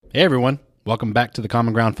Hey everyone, welcome back to the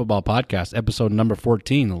Common Ground Football Podcast, episode number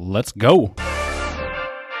 14. Let's go.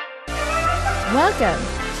 Welcome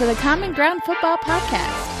to the Common Ground Football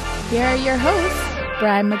Podcast. Here are your hosts,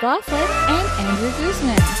 Brian McLaughlin and Andrew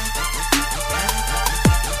Guzman.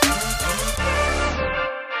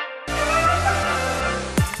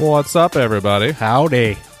 What's up, everybody?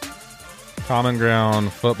 Howdy. Common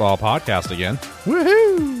Ground Football Podcast again.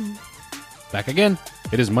 Woohoo! Back again.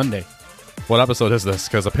 It is Monday. What episode is this?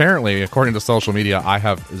 Because apparently, according to social media, I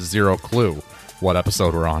have zero clue what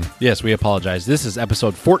episode we're on. Yes, we apologize. This is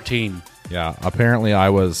episode 14. Yeah, apparently I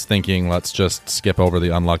was thinking let's just skip over the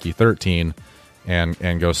unlucky 13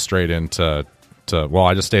 and go straight into well,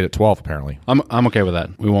 I just stayed at 12 apparently. I'm okay with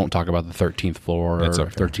that. We won't talk about the 13th floor or It's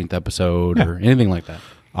okay. 13th episode or anything like that.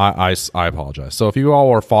 I apologize. So if you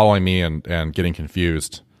all are following me and getting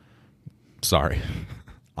confused, sorry.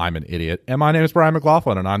 I'm an idiot. And my name is Brian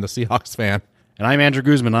McLaughlin, and I'm the Seahawks fan. And I'm Andrew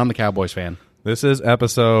Guzman. I'm the Cowboys fan. This is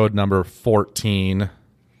episode number 14.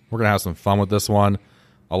 We're going to have some fun with this one.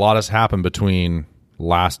 A lot has happened between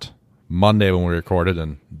last Monday when we recorded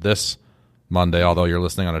and this Monday, although you're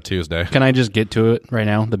listening on a Tuesday. Can I just get to it right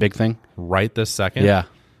now, the big thing? Right this second? Yeah.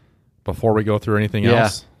 Before we go through anything Yeah.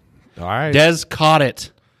 else? All right. Dez caught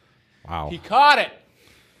it. Wow. He caught it.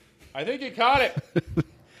 I think he caught it.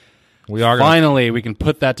 We are gonna, Finally, we can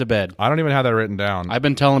put that to bed. I don't even have that written down. I've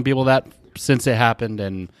been telling people that since it happened,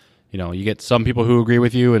 and you get some people who agree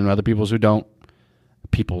with you and other people who don't.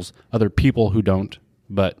 Other people who don't.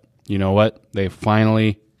 But you know what? They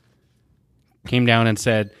finally came down and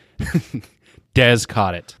said, Dez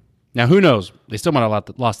caught it. Now, who knows? They still might have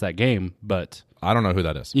lost that game, but I don't know who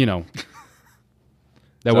that is. That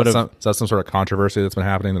would have Is that some sort of controversy that's been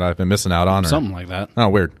happening that I've been missing out on? Or? something like that. Oh,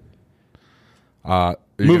 weird.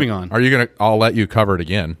 Moving on. Are you going to? I'll let you cover it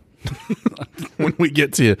again when we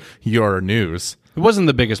get to your news. It wasn't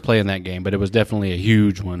the biggest play in that game, but it was definitely a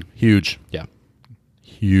huge one. Huge. Yeah.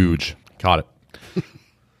 Huge. Caught it.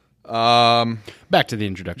 Back to the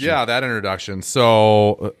introduction. Yeah, that introduction.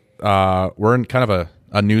 So we're in kind of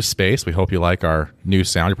a new space. We hope you like our new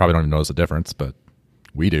sound. You probably don't even notice the difference, but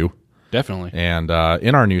we do. Definitely. And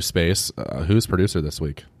in our new space, who's producer this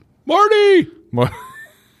week? Marty!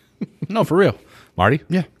 No, for real. Marty?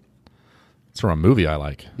 Yeah. It's from a movie I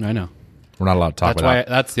like. I know. We're not allowed to talk That's about why.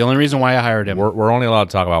 That's the only reason why I hired him. We're only allowed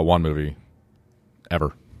to talk about one movie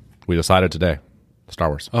ever. We decided today. Star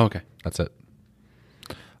Wars. Oh, okay. That's it.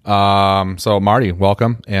 So Marty,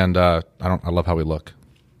 welcome, and I love how we look,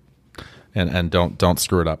 and don't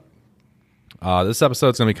screw it up. This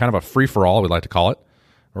episode's going to be kind of a free for all. We'd like to call it.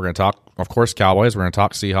 We're going to talk, of course, Cowboys. We're going to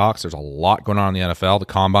talk Seahawks. There's a lot going on in the NFL, the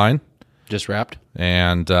Combine, Just wrapped.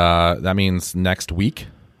 and that means next week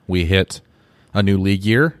we hit a new league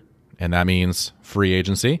year, and that means free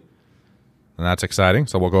agency, and that's exciting.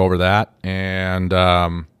 So we'll go over that, and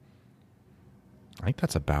I think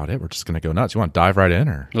that's about it. We're just going to go nuts. You want to dive right in,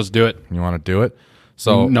 or Let's do it. you want to do it?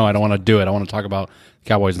 So No, I don't want to do it. I want to talk about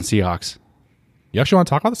Cowboys and Seahawks. you actually want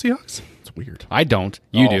to talk about the Seahawks? It's weird. I don't.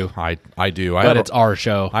 You do. I do. But it's our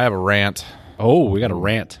show. I have a rant. Oh, we got a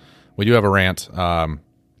rant. We do have a rant, and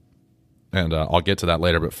I'll get to that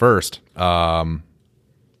later. But first, Cowboys.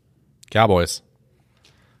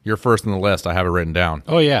 You're first on the list. I have it written down.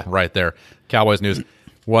 Oh, yeah. Right there. Cowboys news.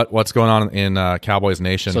 What's going on in Cowboys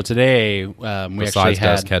Nation? So today, we besides actually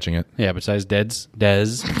had... Dez catching it. Yeah, besides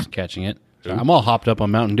Dez catching it. I'm all hopped up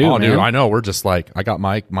on Mountain Dew, Oh, man. dude, I know. We're just like, I got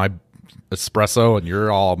my espresso, and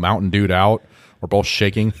you're all Mountain Dewed out. We're both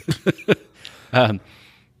shaking.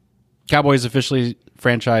 Cowboys officially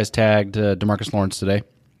franchise tagged DeMarcus Lawrence today.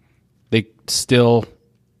 They still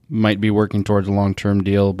might be working towards a long-term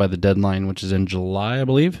deal by the deadline, which is in July, I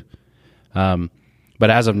believe. But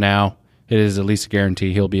as of now, it is at least a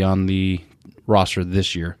guarantee he'll be on the roster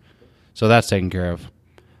this year. So that's taken care of.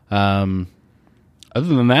 Other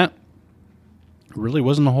than that, it really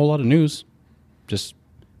wasn't a whole lot of news. Just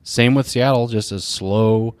same with Seattle, just a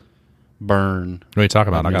slow burn. What are you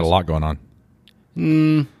talking about? I got a lot going on.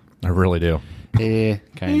 I really do.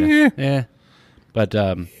 Kind of. Yeah. But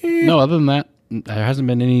no, other than that, there hasn't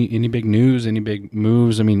been any big news, any big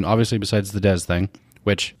moves. I mean, obviously besides the Dez thing,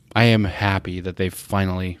 which I am happy that they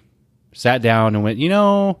finally sat down and went,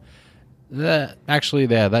 that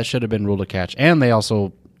should have been ruled a catch. And they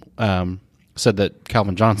also said that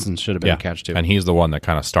Calvin Johnson should have been a catch too. And he's the one that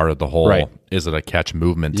kind of started the whole Right. is it a catch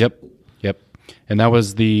movement. Yep. And that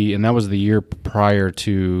was the year prior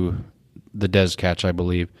to the Dez catch, I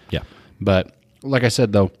believe. Yeah. But like I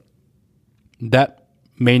said, though, that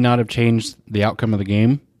may not have changed the outcome of the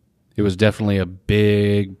game. It was definitely a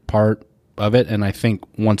big part of it. And I think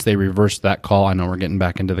once they reversed that call, I know we're getting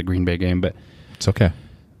back into the Green Bay game, but It's okay.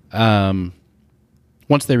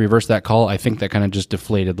 once they reversed that call, I think that kind of just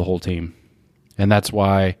deflated the whole team. And that's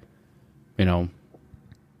why, and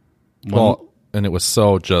it was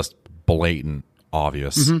so just blatant,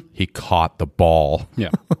 obvious. He caught the ball. Yeah.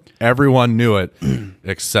 Everyone knew it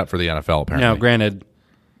except for the NFL, apparently. Now, granted,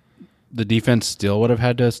 the defense still would have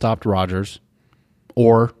had to have stopped Rodgers,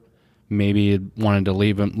 or maybe wanted to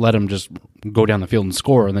leave him, let him just go down the field and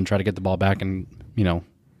score, and then try to get the ball back. And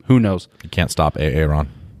who knows? You can't stop Aaron.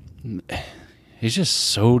 He's just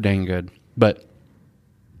so dang good. But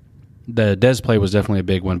the Dez play was definitely a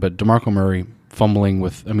big one. But DeMarco Murray fumbling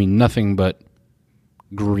with, nothing but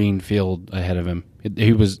green field ahead of him.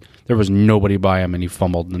 There was nobody by him, and he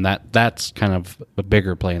fumbled, and that's kind of a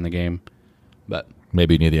bigger play in the game. But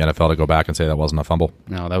maybe you need the NFL to go back and say that wasn't a fumble.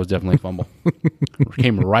 No, that was definitely a fumble.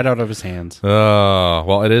 Came right out of his hands.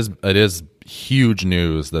 Well, it is huge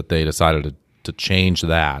news that they decided to change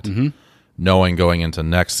that, knowing going into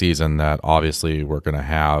next season that obviously we're going to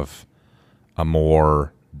have a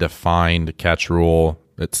more defined catch rule.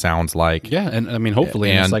 It sounds like. Yeah, and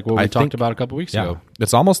hopefully, and it's like what we talked about a couple weeks ago.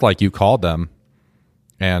 It's almost like you called them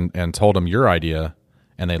and told them your idea,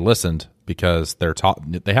 and they listened because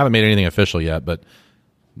they haven't made anything official yet, but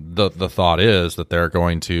the thought is that they're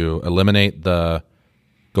going to eliminate the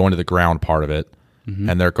going to the ground part of it,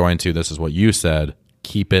 and they're going to, this is what you said,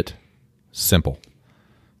 keep it simple.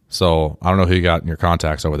 So I don't know who you got in your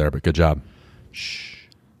contacts over there, but good job. Shh.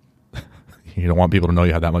 You don't want people to know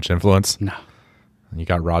you have that much influence? No. You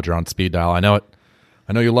got Roger on speed dial. I know it.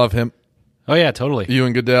 I know you love him. Oh, yeah, totally. You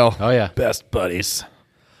and Goodell. Oh, yeah. Best buddies.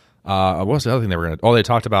 What was the other thing they were going to... Oh, they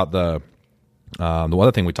talked about the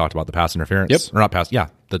other thing we talked about, the pass interference. Yep. Or not pass, the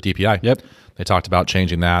DPI. Yep. They talked about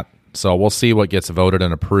changing that. So we'll see what gets voted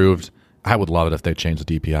and approved. I would love it if they changed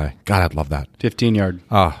the DPI. God, I'd love that. 15-yard.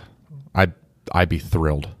 I'd be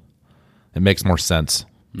thrilled. It makes more sense.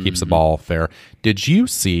 Keeps the ball fair. Did you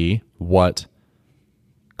see what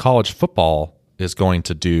college football is going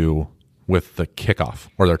to do with the kickoff,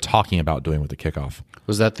 or they're talking about doing with the kickoff?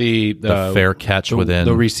 Was that the fair catch within...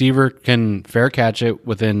 The receiver can fair catch it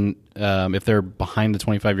within, if they're behind the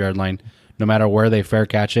 25-yard line, no matter where they fair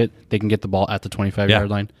catch it, they can get the ball at the 25-yard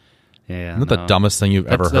line. Yeah, Isn't that the dumbest thing you've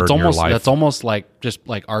ever heard in your life? That's almost like just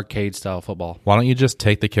like arcade-style football. Why don't you just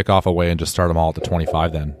take the kickoff away and just start them all at the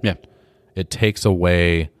 25 then? Yeah. It takes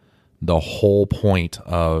away the whole point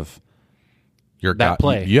of your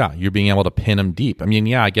play. Yeah, you're being able to pin him deep.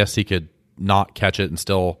 I guess he could not catch it and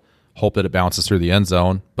still hope that it bounces through the end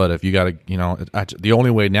zone. But if you got to, the only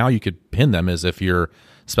way now you could pin them is if your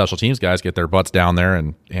special teams guys get their butts down there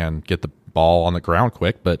and get the ball on the ground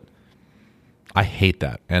quick. But I hate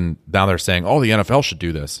that. And now they're saying, oh, the NFL should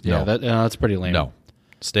do this. Yeah, no. That's pretty lame. No.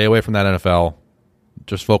 Stay away from that, NFL.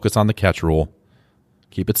 Just focus on the catch rule.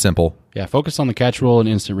 Keep it simple. Yeah, focus on the catch rule and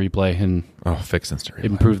instant replay and fix instant replay.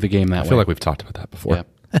 Improve the game that way. I feel like we've talked about that before.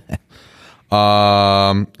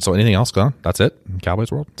 Yeah. So anything else, Glenn? That's it in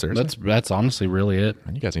Cowboys world? Seriously? That's honestly really it.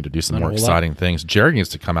 And you guys need to do some more exciting things. Jared needs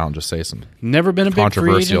to come out and just say some never been a big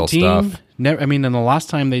controversial free agent stuff. Team. Never. And the last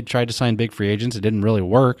time they tried to sign big free agents, it didn't really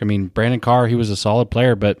work. Brandon Carr, he was a solid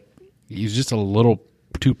player, but he's just a little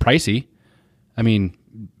too pricey.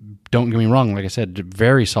 Don't get me wrong. Like I said,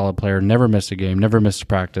 very solid player. Never missed a game. Never missed a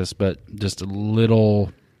practice. But just a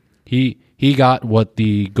little. He got what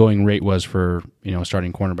the going rate was for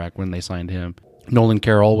starting cornerback when they signed him. Nolan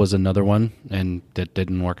Carroll was another one, and that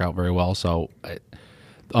didn't work out very well. So,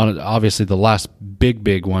 obviously, the last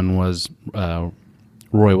big one was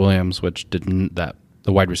Roy Williams, which didn't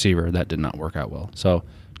the wide receiver that did not work out well. So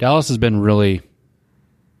Dallas has been really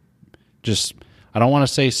just. I don't want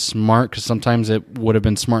to say smart because sometimes it would have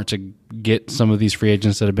been smart to get some of these free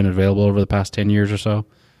agents that have been available over the past 10 years or so,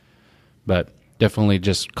 but definitely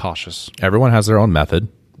just cautious. Everyone has their own method,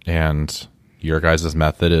 and your guys'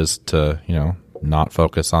 method is to, not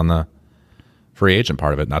focus on the free agent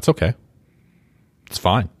part of it, and that's okay. It's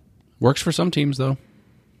fine. Works for some teams, though.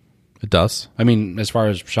 It does. As far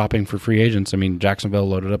as shopping for free agents, Jacksonville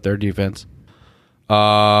loaded up their defense. So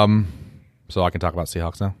I can talk about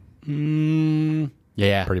Seahawks now?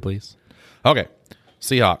 Yeah. Pretty please. Okay.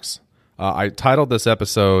 Seahawks. I titled this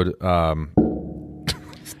episode...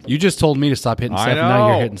 You just told me to stop hitting stuff, and now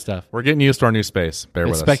you're hitting stuff. We're getting used to our new space. Bear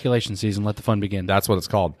with us. It's speculation season. Let the fun begin. That's what it's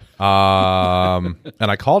called. And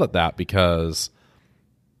I called it that because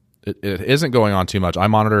it isn't going on too much. I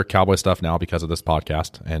monitor Cowboy stuff now because of this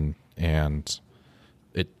podcast, and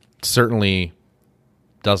it certainly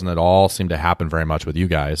doesn't at all seem to happen very much with you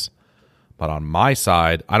guys. But on my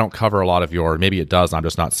side, I don't cover a lot of your. Maybe it does. And I'm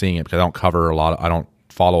just not seeing it because I don't cover a lot. I don't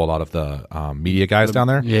follow a lot of the media guys down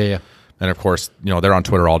there. Yeah. And of course, they're on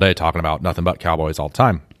Twitter all day talking about nothing but Cowboys all the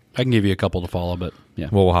time. I can give you a couple to follow, but yeah.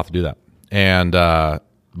 Well, we'll have to do that. And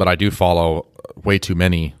but I do follow way too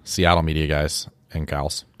many Seattle media guys and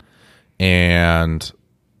gals. And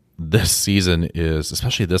this season is,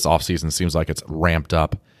 especially this offseason, seems like it's ramped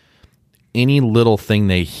up. Any little thing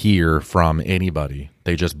they hear from anybody,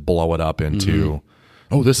 they just blow it up into,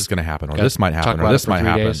 oh, this is going to happen, or this might happen, or this might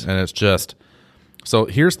happen. And it's just, so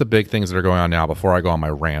here's the big things that are going on now before I go on my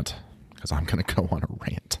rant, because I'm going to go on a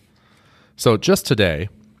rant. So just today,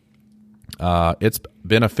 it's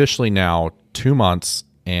been officially now 2 months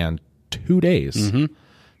and 2 days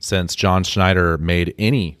since John Schneider made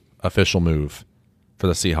any official move for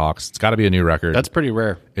the Seahawks. It's got to be a new record. That's pretty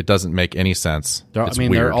rare. It doesn't make any sense. It's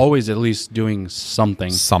weird. They're always at least doing something.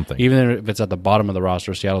 Something. Even if it's at the bottom of the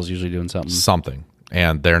roster, Seattle's usually doing something. Something.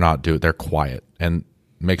 And they're not they're quiet. And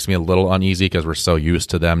makes me a little uneasy because we're so used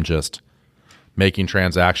to them just making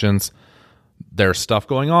transactions. There's stuff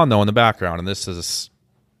going on, though, in the background. And this is,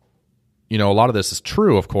 a lot of this is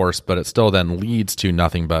true, of course, but it still then leads to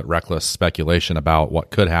nothing but reckless speculation about what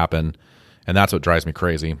could happen. And that's what drives me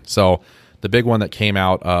crazy. So the big one that came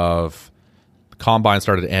out of Combine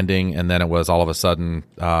started ending, and then it was all of a sudden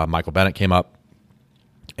Michael Bennett came up.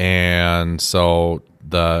 And so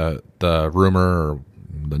the rumor or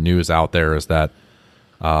the news out there is that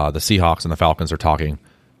the Seahawks and the Falcons are talking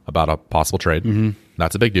about a possible trade.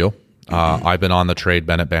 That's a big deal. I've been on the trade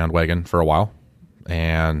Bennett bandwagon for a while.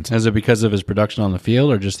 And is it because of his production on the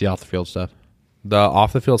field or just the off-the-field stuff? The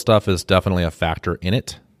off-the-field stuff is definitely a factor in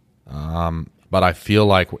it. But I feel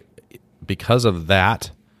like because of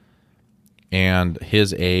that and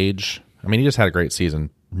his age, he just had a great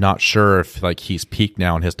season. Not sure if he's peaked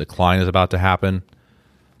now and his decline is about to happen.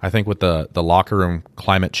 I think with the locker room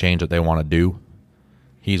climate change that they want to do,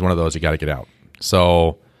 he's one of those you got to get out.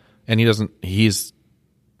 So, and he's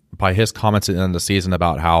by his comments at the end of the season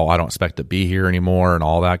about how I don't expect to be here anymore and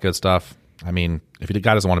all that good stuff. If the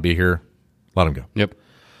guy doesn't want to be here, let him go. Yep.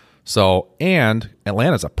 So, and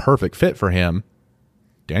Atlanta's a perfect fit for him.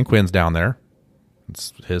 Dan Quinn's down there.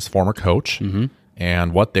 It's his former coach.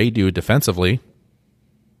 And what they do defensively,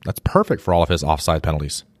 that's perfect for all of his offside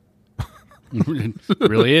penalties. It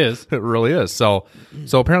really is. It really is. So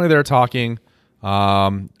apparently they're talking.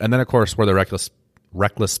 And then, of course, where the reckless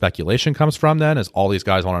speculation comes from then is all these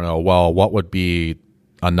guys want to know, well, what would be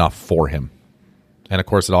enough for him? And, of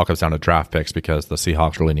course, it all comes down to draft picks because the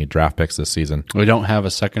Seahawks really need draft picks this season. We don't have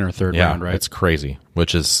a second or third round, right? It's crazy,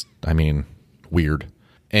 which is, weird.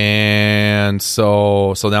 And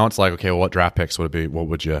so now it's like, okay, well, what draft picks would it be? What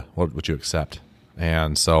would you accept?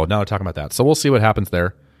 And so now we're talking about that. So we'll see what happens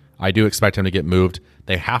there. I do expect him to get moved.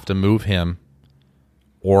 They have to move him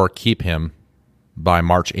or keep him by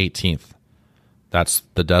March 18th. That's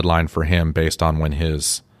the deadline for him based on when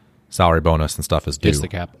his salary bonus and stuff is due. It's the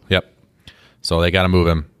cap. Yep. So they got to move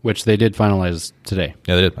him. Which they did finalize today.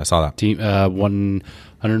 Yeah, they did. I saw that. Team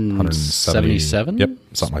 177? Yep,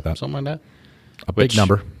 something like that. Something like that. A big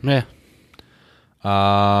number. Yeah.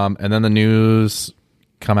 And then the news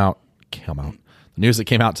The news that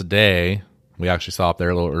came out today, we actually saw up there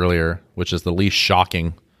a little earlier, which is the least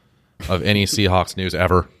shocking of any Seahawks news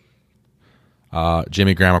ever.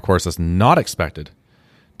 Jimmy Graham, of course, is not expected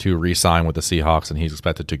to re-sign with the Seahawks, and he's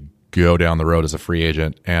expected to go down the road as a free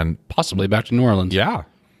agent and possibly back to New Orleans. Yeah,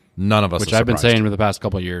 none of us. Which I've been saying for the past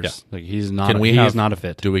couple of years. Yeah. He's not. He's not a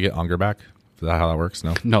fit. Do we get Unger back? Is that how that works?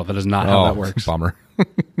 No, no, that is not how that works. Bummer.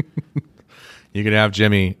 You can have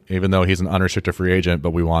Jimmy, even though he's an unrestricted free agent,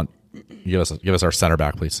 but we want give us our center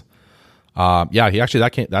back, please. Yeah, he actually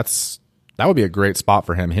that would be a great spot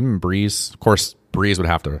for him. Him and Breeze, of course, Breeze would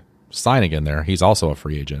have to sign again there. He's also a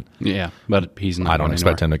free agent. Yeah, but he's not. I don't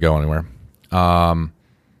expect him to go anywhere.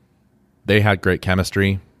 They had great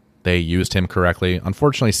chemistry. They used him correctly.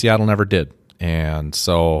 Unfortunately, Seattle never did. And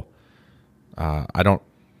so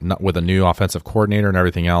not with a new offensive coordinator and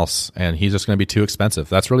everything else, and he's just going to be too expensive.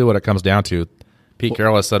 That's really what it comes down to. Pete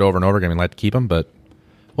Carroll has said over and over again, we'd like to keep him, but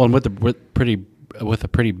and with a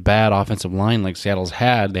pretty bad offensive line like Seattle's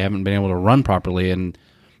had, they haven't been able to run properly, and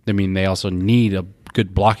they also need a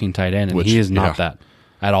good blocking tight end, and he is not that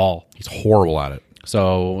at all. He's horrible at it.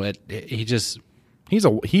 So he's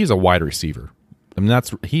a wide receiver.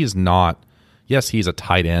 He's not. Yes, he's a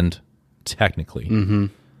tight end technically.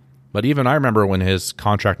 But even I remember when his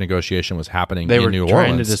contract negotiation was happening in New Orleans. They were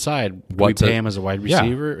trying to decide what to pay him as a wide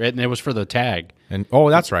receiver, and it was for the tag. And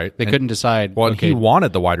that's right. They couldn't decide. Well, he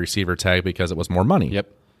wanted the wide receiver tag because it was more money. Yep.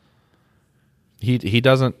 He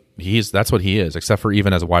doesn't. That's what he is. Except for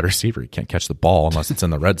even as a wide receiver, he can't catch the ball unless it's in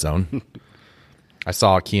the red zone. I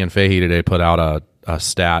saw Kean Fahey today put out a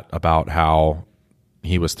stat about how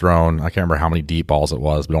he was thrown. I can't remember how many deep balls it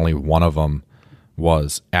was, but only one of them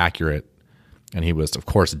was accurate. And he was, of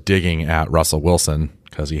course, digging at Russell Wilson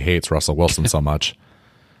because he hates Russell Wilson so much.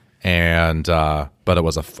 And but it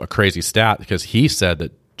was a crazy stat because he said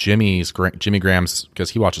that Jimmy Graham's,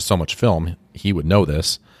 because he watches so much film, he would know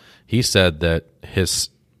this. He said that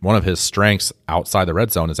one of his strengths outside the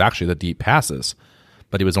red zone is actually the deep passes,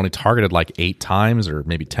 but he was only targeted like 8 times or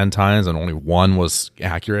maybe 10 times, and only 1 was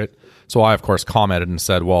accurate. So I, of course, commented and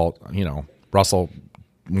said, well, Russell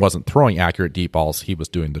wasn't throwing accurate deep balls. He was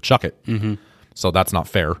doing the chuck it. Mm-hmm. So that's not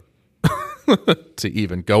fair to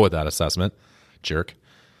even go with that assessment. Jerk.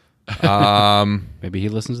 Maybe he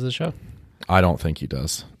listens to the show. I don't think he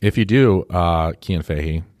does. If you do, Kian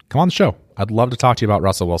Fahey, come on the show. I'd love to talk to you about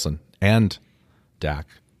Russell Wilson and Dak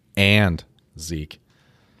and Zeke.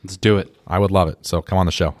 Let's do it. I would love it. So come on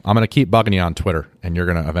the show. I'm going to keep bugging you on Twitter, and you're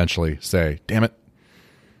going to eventually say, damn it,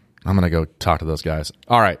 I'm going to go talk to those guys.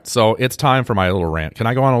 All right, so it's time for my little rant. Can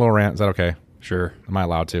I go on a little rant? Is that okay? Sure. Am I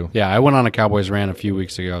allowed to? Yeah, I went on a Cowboys rant a few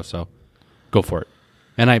weeks ago, so go for it.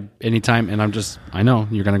 And I know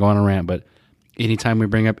you're going to go on a rant, but anytime we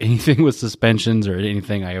bring up anything with suspensions or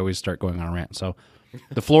anything, I always start going on a rant. So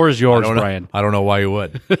the floor is yours, Brian. I don't know why you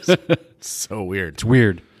would. It's so weird. It's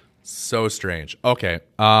weird. So strange. Okay.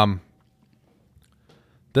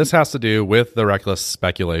 This has to do with the reckless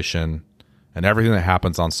speculation and everything that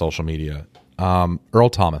happens on social media. Earl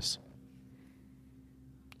Thomas.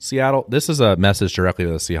 Seattle, this is a message directly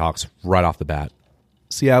to the Seahawks right off the bat.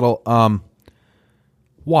 Seattle,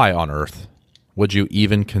 why on earth would you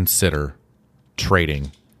even consider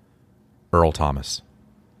trading Earl Thomas?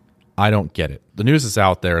 I don't get it. The news is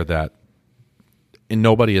out there that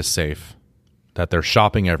nobody is safe, that they're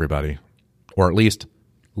shopping everybody, or at least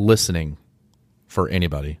listening for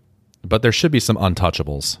anybody. But there should be some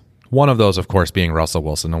untouchables. One of those, of course, being Russell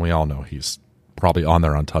Wilson, and we all know he's probably on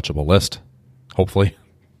their untouchable list, hopefully.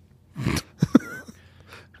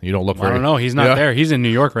 You don't look very... I don't know. He's not there. He's in New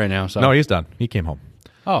York right now. So. No, he's done. He came home.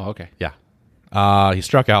 Oh, okay. Yeah. He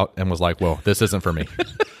struck out and was like, whoa, this isn't for me.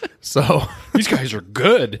 So these guys are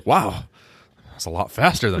good. Wow. That's a lot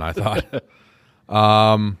faster than I thought.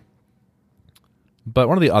 But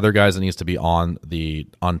one of the other guys that needs to be on the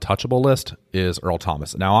untouchable list is Earl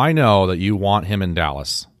Thomas. Now, I know that you want him in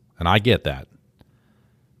Dallas, and I get that.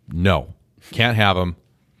 No. Can't have him.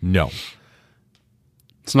 No.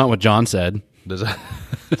 It's not what John said.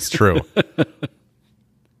 It's true.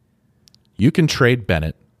 You can trade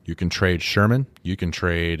Bennett. You can trade Sherman. You can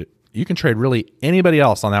trade really anybody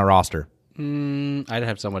else on that roster. I'd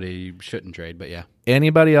have somebody you shouldn't trade, but yeah.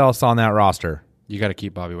 Anybody else on that roster. You got to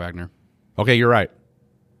keep Bobby Wagner. Okay, you're right.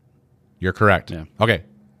 You're correct. Yeah. Okay,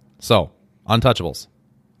 so untouchables.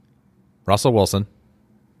 Russell Wilson,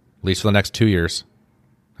 at least for the next 2 years.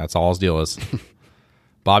 That's all his deal is.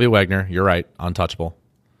 Bobby Wagner, you're right, untouchable.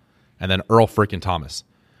 And then Earl freaking Thomas.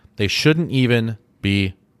 They shouldn't even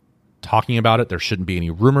be talking about it. There shouldn't be any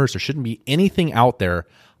rumors. There shouldn't be anything out there.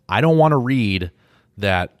 I don't want to read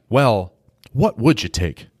that, well, what would you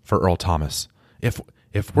take for Earl Thomas? If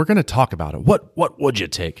we're going to talk about it, what would you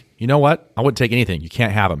take? You know what? I wouldn't take anything. You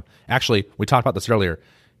can't have him. Actually, we talked about this earlier.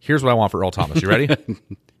 Here's what I want for Earl Thomas. You ready?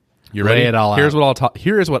 You ready? Lay it all Here's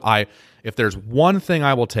out. If there's one thing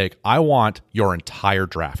I will take, I want your entire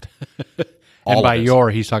draft. And by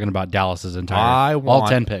he's talking about Dallas's entire, I want all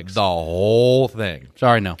 10 picks. The whole thing.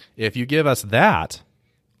 Sorry, no. If you give us that,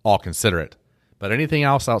 I'll consider it. But anything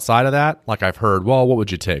else outside of that, like I've heard, well, what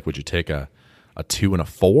would you take? Would you take a 2 and a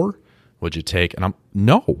 4? Would you take,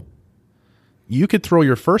 no. You could throw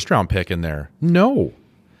your first round pick in there. No.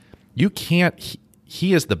 You can't.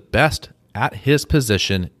 He is the best at his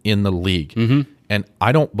position in the league. Mm-hmm. And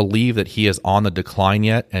I don't believe that he is on the decline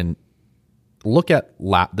yet. And look at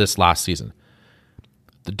this last season.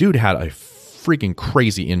 The dude had a freaking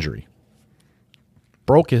crazy injury.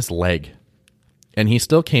 Broke his leg. And he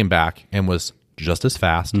still came back and was just as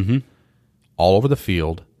fast, all over the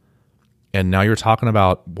field. And now you're talking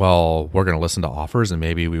about, well, we're going to listen to offers and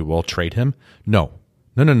maybe we will trade him. No.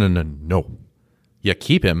 You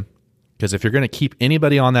keep him, because if you're going to keep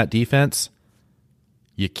anybody on that defense,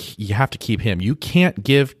 you have to keep him. You can't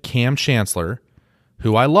give Cam Chancellor,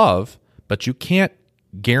 who I love, but you can't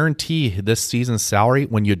guarantee this season's salary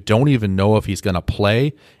when you don't even know if he's going to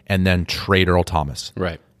play, and then trade Earl Thomas.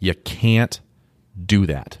 Right. You can't do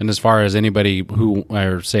that. And as far as anybody who,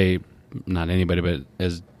 or say, not anybody, but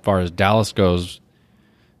as far as Dallas goes,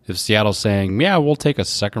 if Seattle's saying, yeah, we'll take a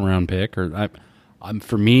second round pick, or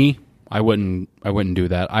for me, I wouldn't do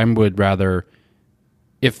that. I would rather,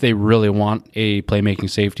 if they really want a playmaking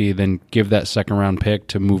safety, then give that second round pick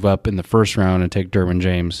to move up in the first round and take Derwin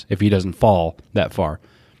James if he doesn't fall that far.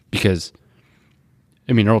 Because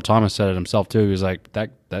I mean, Earl Thomas said it himself too. He was like, that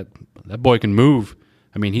boy can move.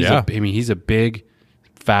 I mean, he's a big,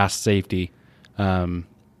 fast safety.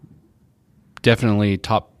 Definitely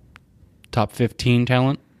top 15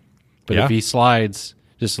 talent. But if he slides,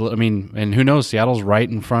 and who knows? Seattle's right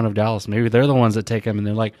in front of Dallas. Maybe they're the ones that take him, and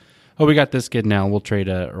they're like, "Oh, we got this kid now. We'll trade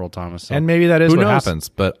Earl Thomas." So, and maybe that is what happens.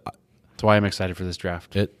 But that's why I'm excited for this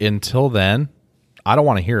draft. Until then, I don't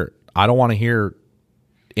want to hear it. I don't want to hear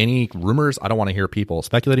any rumors. I don't want to hear people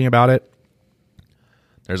speculating about it.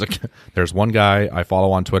 There's one guy I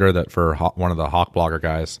follow on Twitter that for one of the Hawk blogger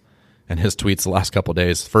guys, and his tweets the last couple of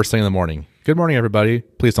days, first thing in the morning, "Good morning, everybody.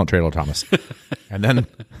 Please don't trade Earl Thomas." And then,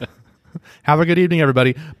 "Have a good evening,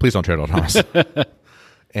 everybody. Please don't trade Earl Thomas."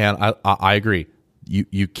 And I agree.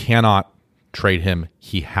 You cannot trade him.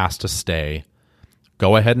 He has to stay.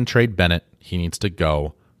 Go ahead and trade Bennett. He needs to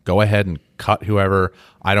go. Go ahead and cut whoever.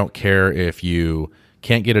 I don't care if you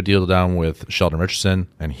can't get a deal done with Sheldon Richardson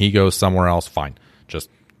and he goes somewhere else. Fine. Just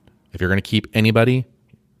if you're going to keep anybody,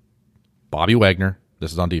 Bobby Wagner.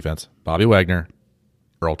 This is on defense. Bobby Wagner,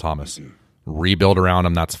 Earl Thomas. Rebuild around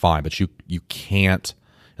him. That's fine. But you can't,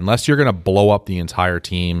 unless you're going to blow up the entire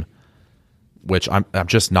team, which I'm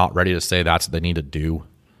just not ready to say that's what they need to do.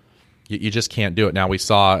 You just can't do it. Now, we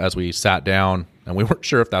saw as we sat down, and we weren't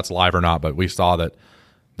sure if that's live or not, but we saw that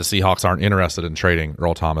the Seahawks aren't interested in trading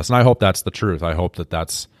Earl Thomas. And I hope that's the truth. I hope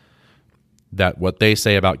that what they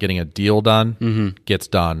say about getting a deal done gets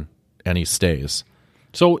done and he stays.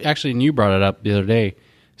 So actually, and you brought it up the other day.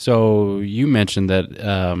 So you mentioned that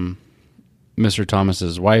Mr.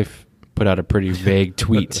 Thomas's wife put out a pretty vague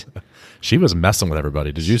tweet. She was messing with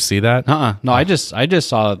everybody. Did you see that? No, I just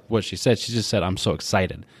saw what she said. She just said, "I'm so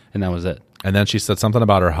excited," and that was it. And then she said something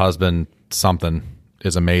about her husband. Something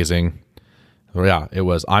is amazing. Well, yeah, it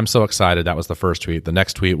was. "I'm so excited." That was the first tweet. The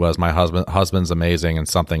next tweet was, "My husband's amazing," and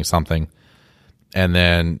something. And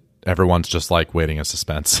then everyone's just like waiting in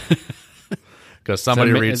suspense because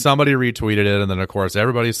somebody retweeted it, and then of course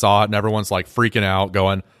everybody saw it, and everyone's like freaking out,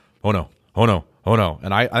 going, "Oh no, oh no, oh no!"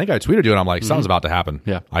 And I think I tweeted you, and I'm like, "Something's about to happen."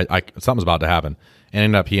 Yeah, something's about to happen.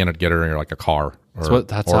 And he ended up getting her in like a car.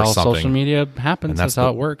 That's how social media happens. That's how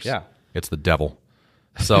it works. Yeah, it's the devil.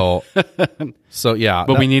 So yeah,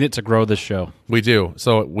 but we need it to grow this show. We do.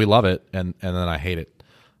 So we love it, and then I hate it.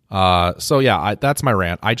 So yeah, that's my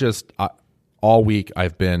rant. All week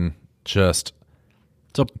I've been just.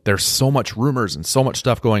 So there's so much rumors and so much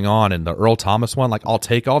stuff going on, and the Earl Thomas one, like, I'll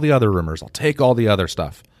take all the other rumors, I'll take all the other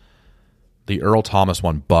stuff. The Earl Thomas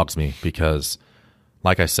one bugs me because,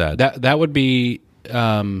 like I said, that would be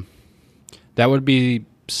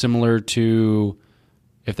similar to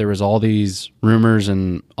if there was all these rumors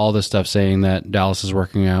and all this stuff saying that Dallas is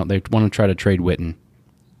working out, they want to try to trade Witten.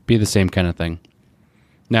 Be the same kind of thing.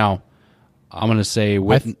 Now, I'm going to say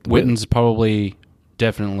Witten's probably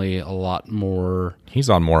definitely a lot more. He's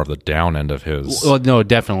on more of the down end of his. Well, no,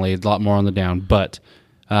 definitely a lot more on the down. But,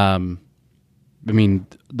 I mean,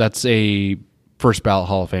 that's a first ballot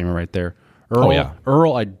Hall of Famer right there.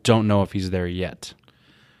 Earl, I don't know if he's there yet.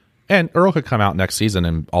 And Earl could come out next season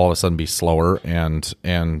and all of a sudden be slower and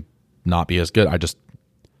not be as good.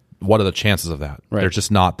 What are the chances of that? Right. They're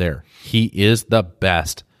just not there. He is the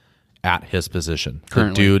best at his position.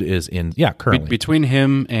 Currently. The dude is currently. Between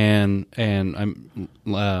him and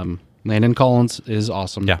Landon Collins is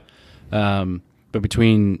awesome. Yeah. But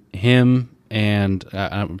between him and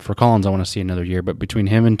for Collins, I want to see another year. But between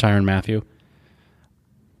him and Tyrann Mathieu,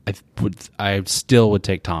 I still would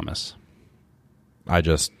take Thomas.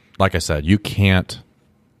 Like I said, you can't,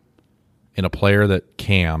 in a player that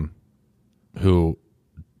Cam, who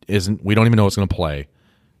isn't, we don't even know what's going to play,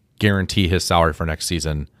 guarantee his salary for next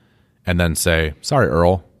season, and then say, "Sorry,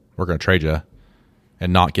 Earl, we're going to trade you,"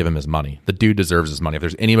 and not give him his money. The dude deserves his money. If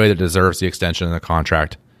there's anybody that deserves the extension in the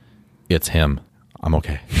contract, it's him. I'm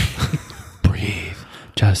okay. Breathe.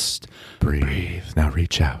 Just breathe. Now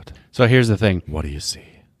reach out. So here's the thing. What do you see?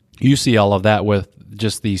 You see all of that with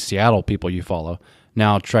just the Seattle people you follow.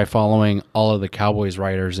 Now try following all of the Cowboys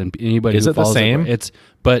writers and anybody Is who it the follows same?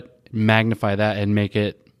 But magnify that and make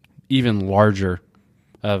it even larger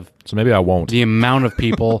of So maybe I won't. the amount of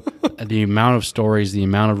people, the amount of stories, the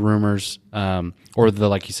amount of rumors, or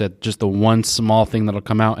like you said, just the one small thing that'll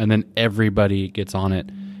come out and then everybody gets on it.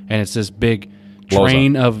 And it's this big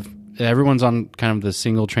train of everyone's on kind of the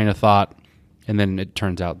single train of thought. And then it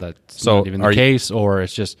turns out that's not even the case, or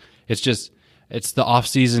it's the off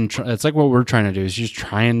season. It's like what we're trying to do is just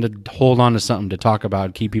trying to hold on to something to talk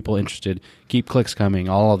about, keep people interested, keep clicks coming,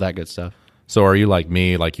 all of that good stuff. So are you like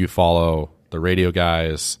me? Like you follow the radio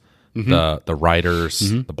guys, the writers,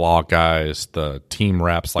 the blog guys, the team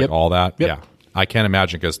reps, like all that? Yep. Yeah. I can't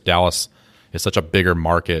imagine because Dallas is such a bigger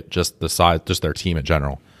market, just the size, just their team in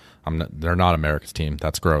general. They're not America's team.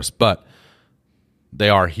 That's gross, but they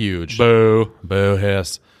are huge. Boo. Boo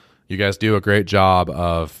hiss. You guys do a great job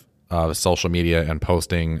of social media and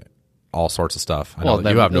posting all sorts of stuff. I know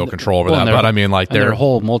that you have no control over that, but I mean, like their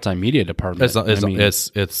whole multimedia department.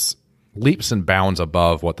 It's leaps and bounds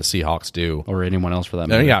above what the Seahawks do, or anyone else for that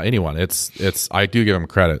matter. Yeah, anyone. It's. I do give them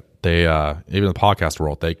credit. They even in the podcast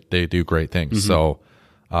world, they do great things. Mm-hmm. So,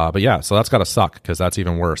 but yeah, so that's got to suck because that's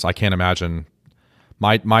even worse. I can't imagine.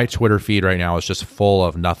 My Twitter feed right now is just full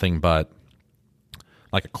of nothing but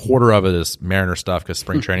like a quarter of it is Mariner stuff because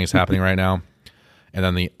spring training is happening right now, and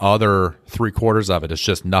then the other 3/4 of it is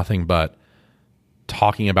just nothing but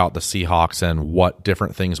talking about the Seahawks and what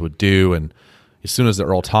different things would do. And as soon as the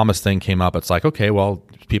Earl Thomas thing came up, it's like, okay, well,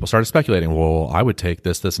 people started speculating. Well, I would take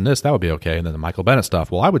this, this, and this. That would be okay. And then the Michael Bennett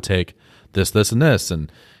stuff. Well, I would take this, this, and this. And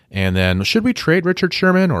then should we trade Richard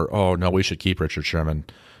Sherman? Or, oh, no, we should keep Richard Sherman.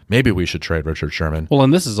 Maybe we should trade Richard Sherman. Well,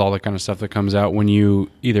 and this is all the kind of stuff that comes out when you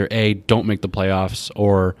either A, don't make the playoffs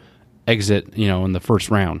or exit, in the first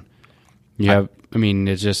round.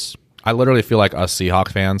 It's just... I literally feel like us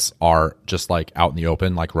Seahawks fans are just like out in the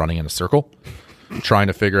open, like running in a circle, trying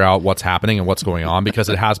to figure out what's happening and what's going on, because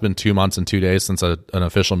it has been 2 months and 2 days since an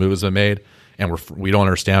official move has been made, and we don't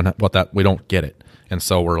understand we don't get it. And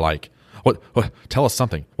so we're like, what tell us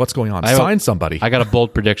something. What's going on? Sign somebody. I got a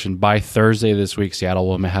bold prediction. By Thursday this week, Seattle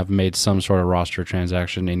will have made some sort of roster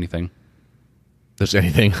transaction, anything. There's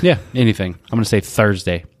anything? Yeah, anything. I'm going to say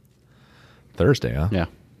Thursday. Thursday, huh? Yeah.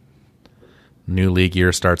 New league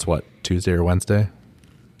year starts what, Tuesday or Wednesday?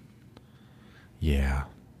 Yeah.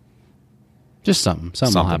 Just something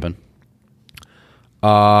will happen.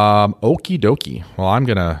 Okie dokie. Well, I'm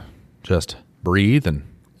going to just breathe and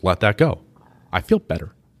let that go. I feel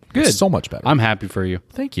better. Good. So much better. I'm happy for you.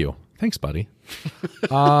 Thank you. Thanks, buddy.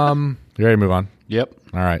 You ready to move on? Yep.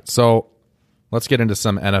 All right. So let's get into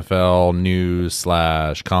some NFL news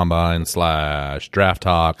 / combine / draft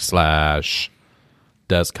talk /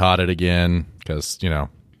 Des caught it again because,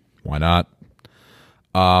 why not?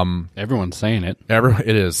 Everyone's saying it.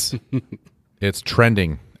 It is. It's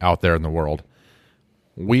trending out there in the world.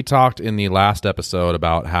 We talked in the last episode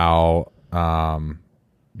about how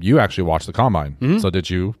you actually watched the combine. Mm-hmm. So did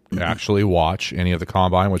you actually watch any of the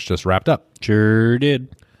combine, which just wrapped up? Sure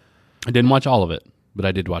did. I didn't watch all of it, but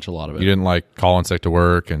I did watch a lot of it. You didn't call in sick to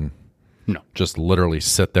work and no, just literally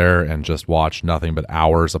sit there and just watch nothing but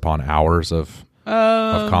hours upon hours of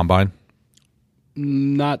combine?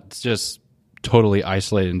 Not just totally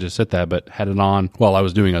isolated and just sit there, but had it on while I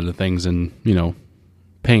was doing other things and,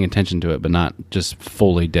 paying attention to it, but not just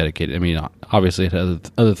fully dedicated. I mean, obviously it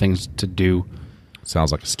had other things to do.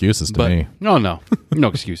 Sounds like excuses to me. No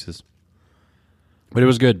excuses. But it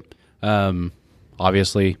was good.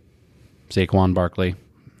 Obviously, Saquon Barkley.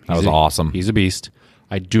 That was awesome. He's a beast.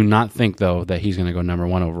 I do not think, though, that he's going to go number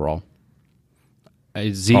 1 overall.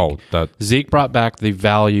 Zeke brought back the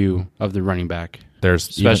value of the running back,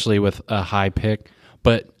 especially with a high pick.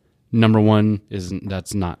 But number 1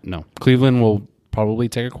 that's not. No. Cleveland will probably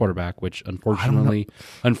take a quarterback, which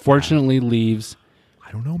unfortunately leaves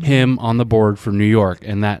him on the board for New York,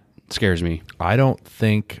 and that scares me. I don't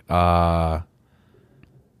think. I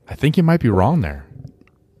think you might be wrong there.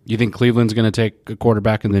 You think Cleveland's going to take a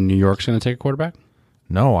quarterback and then New York's going to take a quarterback?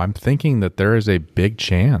 No, I'm thinking that there is a big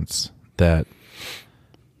chance that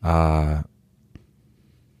a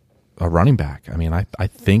running back. I mean, I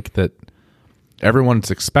think that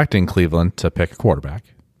everyone's expecting Cleveland to pick a quarterback,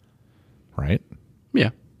 right? Yeah.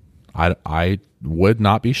 I would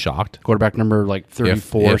not be shocked. Quarterback number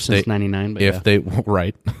 34 since 99. But they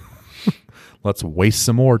right. Let's waste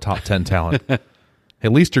some more top 10 talent.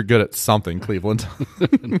 At least you're good at something, Cleveland.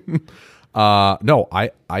 No,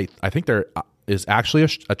 I think there is actually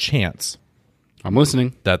a chance. I'm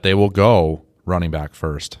listening. That they will go running back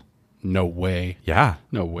first. No way. Yeah.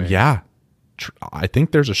 No way. Yeah. I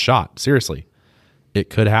think there's a shot. Seriously. It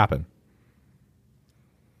could happen.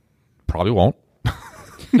 Probably won't.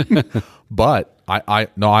 But I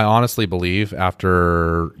honestly believe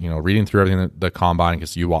after, reading through everything the combine,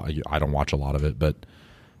 because I don't watch a lot of it, but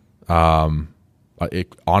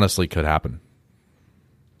it honestly could happen.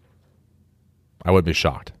 I would be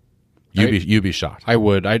shocked. You'd be shocked. I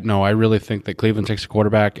would. I really think that Cleveland takes a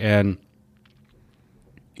quarterback, and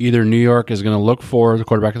either New York is going to look for the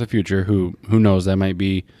quarterback of the future. Who knows? That might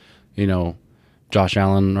be, Josh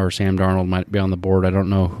Allen or Sam Darnold might be on the board. I don't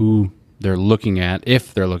know who they're looking at,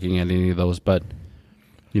 if they're looking at any of those. But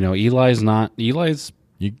Eli's not. This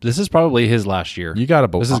is probably his last year. You got to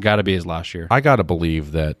believe this has got to be his last year. I got to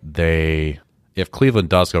believe that if Cleveland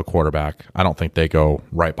does go quarterback, I don't think they go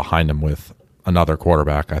right behind him with another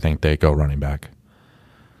quarterback, I think they go running back.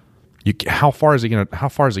 How far is he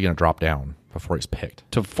gonna drop down before he's picked?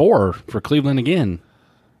 To 4 for Cleveland again.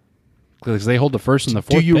 Because they hold the first and the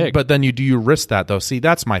fourth pick. But then do you risk that though? See,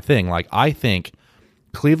 that's my thing. Like, I think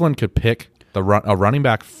Cleveland could pick a running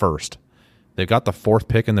back first. They've got the 4th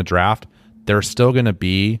pick in the draft. There's still going to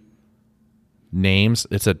be names.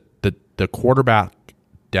 It's the quarterback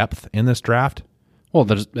depth in this draft. Well,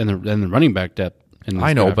 there's and the running back depth in this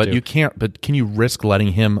I know, draft but too. you can't. But can you risk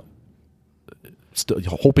letting him?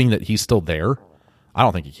 Hoping that he's still there? I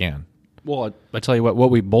don't think you can. Well, I tell you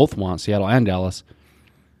what we both want, Seattle and Dallas.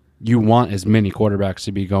 You want as many quarterbacks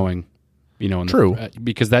to be going, in True.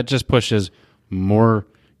 because that just pushes more,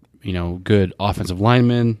 good offensive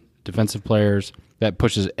linemen, defensive players. That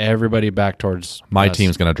pushes everybody back towards My us.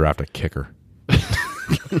 team's going to draft a kicker.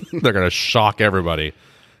 They're going to shock everybody,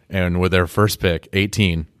 and with their first pick,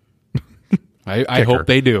 18, I hope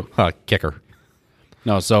they do. Kicker.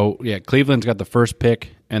 No, so yeah, Cleveland's got the first pick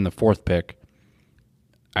and the 4th pick.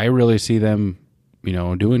 I really see them,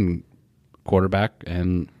 doing quarterback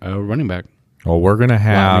and running back. Well, we're going to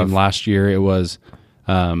have. Last year it was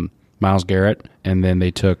Myles Garrett, and then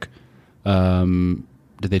they took. Did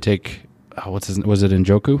they take? Was it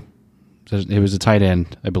Njoku? It was a tight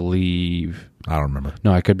end, I believe. I don't remember.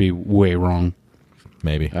 No, I could be way wrong.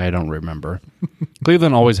 Maybe. I don't remember.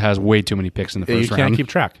 Cleveland always has way too many picks in the first You round. can't keep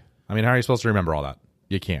track. I mean, how are you supposed to remember all that?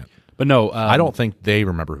 You can't. But no, I don't think they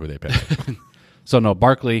remember who they picked. So no,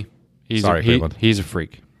 Barkley. Sorry, Cleveland. He's a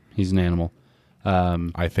freak. He's an animal.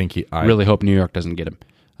 I think I Really hope New York doesn't get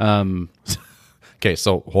him. Okay,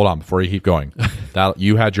 so hold on before you keep going. That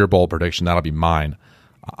you had your bold prediction. That'll be mine.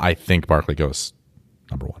 I think Barkley goes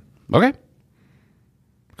number 1 Okay.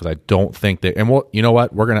 because I don't think they. And well, you know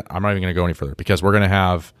what? I'm not even gonna go any further because we're gonna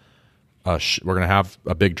have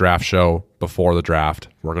a big draft show before the draft.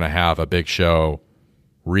 We're gonna have a big show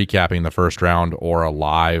recapping the first round or a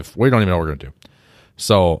live. We don't even know what we're gonna do.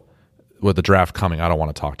 So with the draft coming, I don't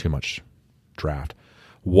want to talk too much draft.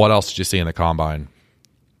 What else did you see in the combine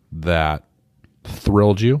that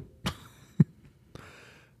thrilled you?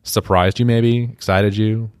 Surprised you, maybe excited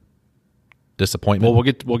you, disappointment? Well,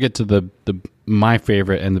 we'll get to the my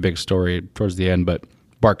favorite and the big story towards the end, but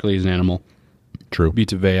Barkley is an animal. True.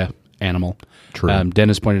 Vita Vea, animal. True.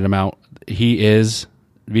 Dennis pointed him out. Vita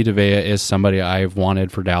Vea is somebody I've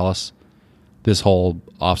wanted for Dallas this whole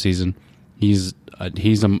offseason. He's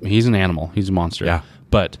an animal. He's a monster. Yeah.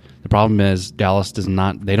 But the problem is Dallas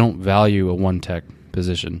they don't value a one tech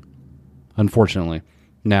position, unfortunately.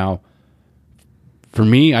 Now, for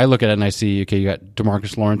me, I look at it and I see, okay, you got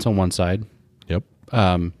DeMarcus Lawrence on one side. Yep.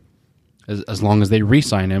 As long as they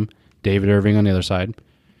re-sign him, David Irving on the other side.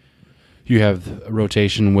 You have a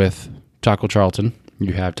rotation with Taco Charlton.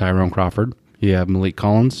 You have Tyrone Crawford. You have Malik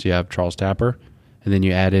Collins. You have Charles Tapper. And then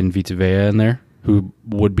you add in Vita Vea in there, who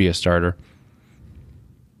would be a starter.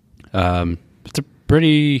 It's a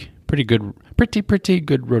pretty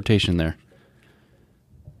good rotation there.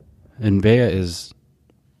 And Vea is,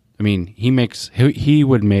 I mean, he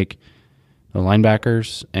would make the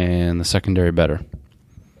linebackers and the secondary better.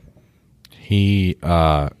 He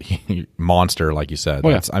monster, like you said. Oh,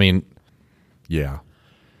 yeah. I mean, yeah.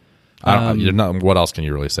 What else can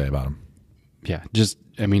you really say about him? Yeah,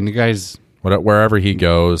 the guy's... Wherever he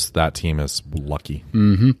goes, that team is lucky.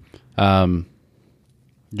 Derwin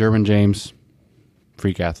James,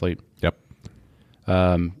 freak athlete. Yep.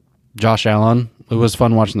 Josh Allen, it was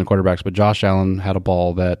fun watching the quarterbacks, but Josh Allen had a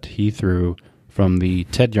ball that he threw from the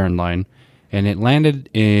 10-yard line, and it landed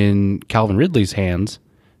in Calvin Ridley's hands,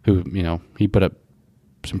 who, he put up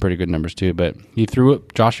some pretty good numbers too, but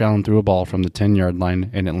Josh Allen threw a ball from the 10-yard line,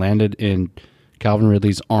 and it landed in Calvin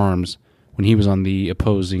Ridley's arms when he was on the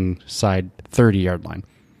opposing side 30-yard line.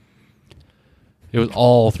 It was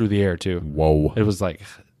all through the air, too. Whoa. It was like,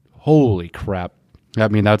 holy crap. I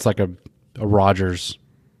mean, that's like a Rodgers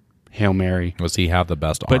Hail Mary. Does he have the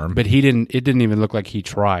best arm? But it didn't even look like he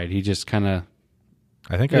tried. He just kind of...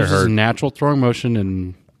 I think it I was just a heard... natural throwing motion,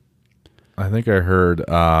 and... I think I heard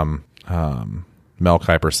Mel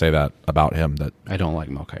Kiper say that about him. That I don't like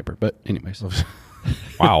Mel Kiper, but anyways.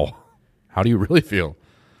 wow. How do you really feel?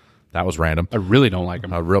 That was random. I really don't like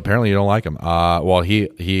him. Apparently you don't like him. Well, he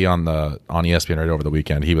on ESPN right over the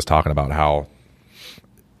weekend, he was talking about how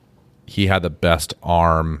he had the best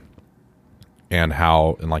arm and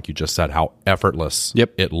like you just said, how effortless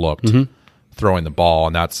it looked throwing the ball.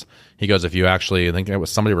 And he goes, if you actually, I think it was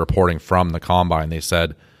somebody reporting from the combine, they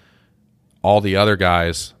said all the other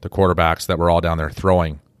guys, the quarterbacks that were all down there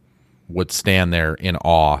throwing, would stand there in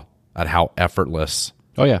awe at how effortless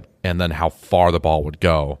Oh, yeah. and then how far the ball would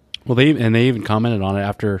go. Well, they even commented on it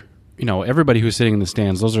after, everybody who's sitting in the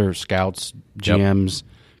stands, those are scouts, GMs,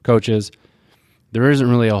 coaches. There isn't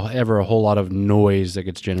really ever a whole lot of noise that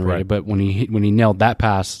gets generated. Right. But when he nailed that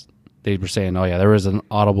pass, they were saying, "Oh yeah, there was an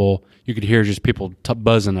audible." You could hear just people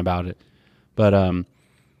buzzing about it. But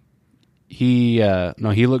he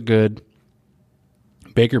looked good.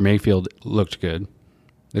 Baker Mayfield looked good.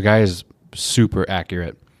 The guy is super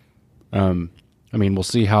accurate. We'll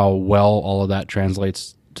see how well all of that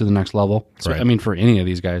translates to the next level. So, Right. For any of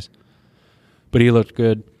these guys. But he looked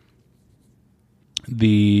good.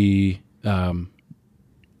 The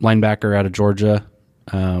linebacker out of Georgia,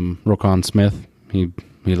 Roquan Smith, he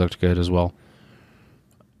looked good as well.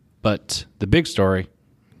 But the big story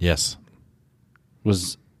Yes.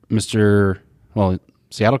 was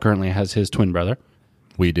Seattle currently has his twin brother,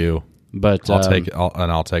 We do. but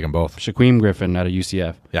I'll take them both. Shaquem Griffin out of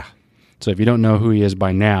UCF. Yeah. So if you don't know who he is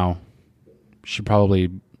by now, you should probably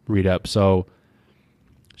read up. So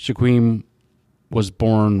Shaquem was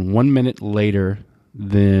born 1 minute later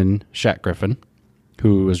than Shaq Griffin,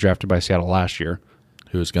 who was drafted by Seattle last year.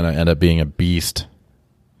 Who's going to end up being a beast.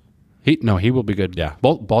 He will be good. Yeah.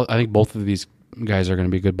 I think both of these guys are going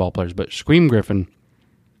to be good ball players. But Shaquem Griffin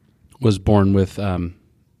was born with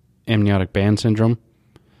amniotic band syndrome.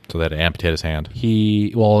 So they had to amputate his hand.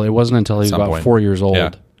 It wasn't until he was Some about point. 4 years old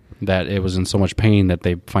Yeah. that it was in so much pain that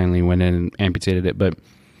they finally went in and amputated it. But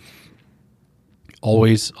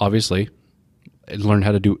always, obviously, learned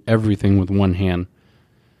how to do everything with one hand.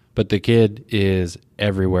 But the kid is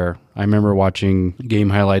everywhere. I remember watching game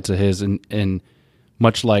highlights of his, and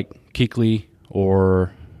much like Kuechly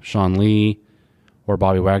or Sean Lee or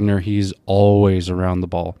Bobby Wagner, he's always around the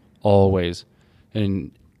ball, always.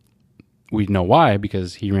 And we know why,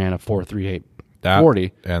 because he ran a 4.38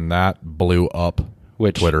 40, And that blew up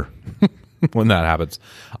which Twitter when that happens.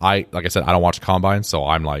 Like I said, I don't watch combine, so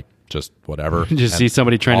I'm like, just whatever. just And see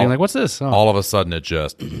somebody trending all- like, what's this? Oh. all of a sudden it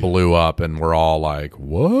just blew up, and we're all like,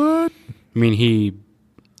 what? I mean,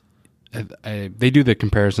 they do the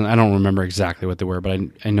comparison. I don't remember exactly what they were, but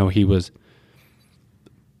I know he was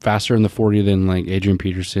faster in the 40 than like Adrian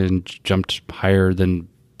Peterson, jumped higher than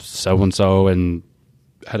so-and-so, and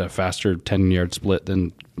had a faster 10-yard split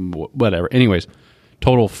than whatever. Anyways,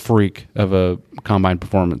 total freak of a combine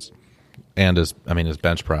performance. And his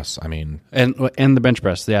bench press. And the bench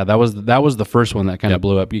press, yeah, that was the first one that kind of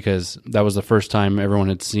blew up, because that was the first time everyone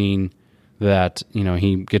had seen that.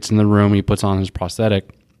 He gets in the room, he puts on his prosthetic,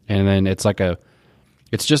 and then it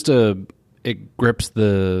grips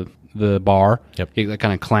the bar. Yep. It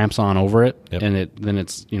kind of clamps on over it, Yep. and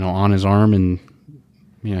it's on his arm, and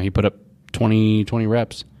he put up 20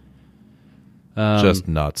 reps. Just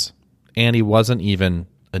nuts. And he wasn't even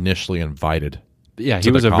initially invited. Yeah, to he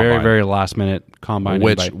the was a very, combine. very last minute combine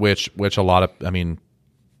invite. Which a lot of,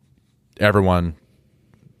 everyone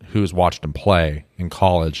who's watched him play in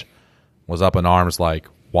college was up in arms like,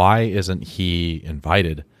 why isn't he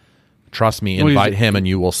invited? Trust me, invite him and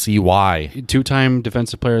you will see why. 2-time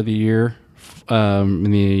Defensive Player of the Year in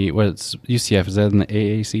the UCF, is that in the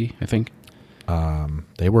AAC, I think?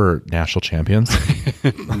 They were national champions.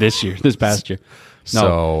 this past year.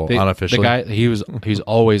 So, unofficially? The guy, he's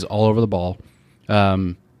always all over the ball.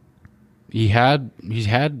 He's had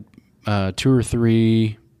 2 or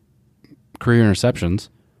 3 career interceptions.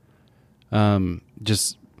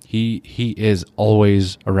 He is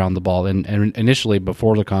always around the ball. And initially,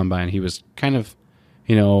 before the combine, he was kind of,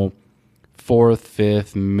 4th,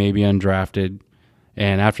 5th, maybe undrafted.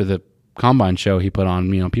 And after the combine show he put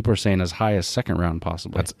on, people are saying as high as 2nd round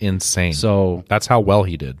possibly. That's insane. So that's how well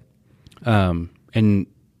he did. and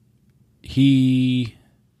he's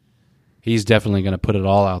definitely going to put it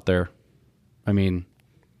all out there. He's made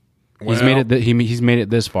it. He's made it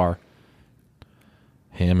this far.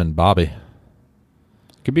 Him and Bobby.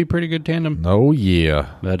 Could be a pretty good tandem. Oh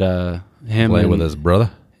yeah, But him play and, with his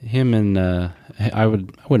brother. him and I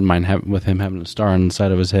wouldn't mind having a star on the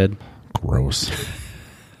side of his head. Gross.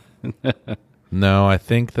 No, I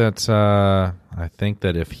think that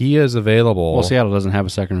if he is available, Well, Seattle doesn't have a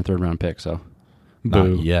 2nd or 3rd round pick, so not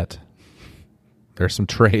boo. yet. There's some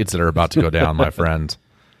trades that are about to go down, my friend.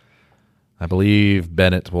 I believe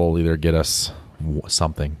Bennett will either get us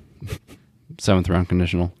something. 7th round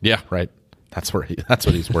conditional. Yeah, right. That's what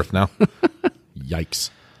he's worth now.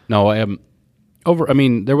 Yikes. No,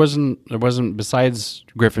 there wasn't besides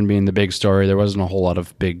Griffin being the big story, there wasn't a whole lot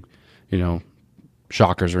of big,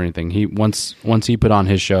 shockers or anything. He once he put on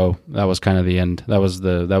his show, that was kind of the end. That was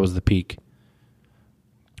the peak.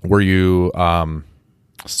 Were you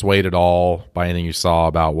swayed at all by anything you saw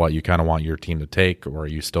about what you kind of want your team to take, or are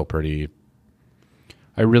you still pretty?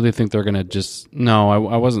 I really think they're gonna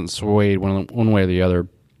I wasn't swayed one way or the other.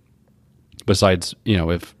 Besides,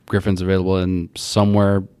 if Griffin's available in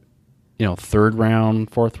somewhere, third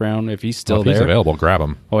round, fourth round, if he's still Well, if he's there. available, grab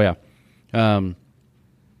him. Oh, yeah. I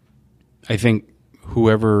think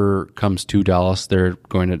whoever comes to Dallas, they're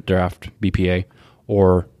going to draft BPA,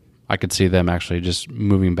 or I could see them actually just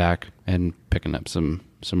moving back and picking up some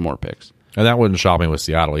more picks. And that wouldn't shock me with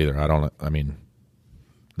Seattle either.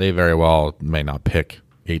 They very well may not pick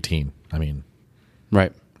 18.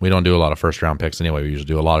 Right. We don't do a lot of first round picks anyway. We usually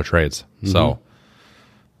do a lot of trades. Mm-hmm. So,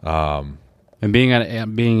 And being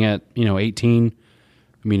at 18,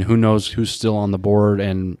 who knows who's still on the board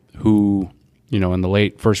and who, in the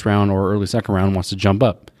late first round or early second round wants to jump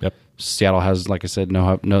up. yep. Seattle has, like I said,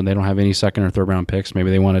 no, they don't have any second or third round picks. Maybe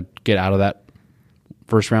they want to get out of that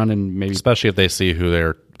first round and maybe, Especially if they see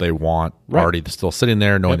who they want Right. already still sitting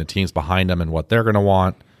there, knowing the teams behind them and what they're going to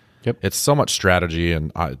want. Yep. It's so much strategy,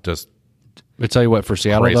 and I tell you what, for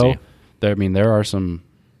Seattle Crazy. though, there are some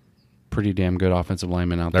pretty damn good offensive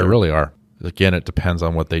linemen out there. there really are. Again, it depends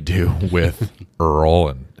on what they do with Earl,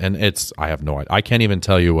 and I have no idea. I can't even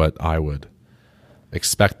tell you what I would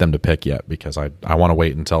expect them to pick yet, because I want to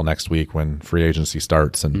wait until next week when free agency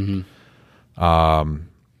starts, and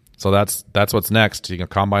so that's what's next.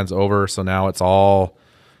 Combine's over, so now it's all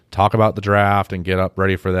talk about the draft and get up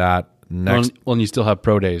ready for that. Next, Well, and you still have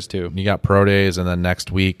pro days too. you got pro days, and then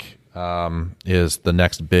next week is the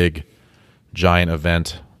next big giant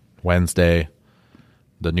event. Wednesday,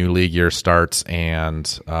 the new league year starts, and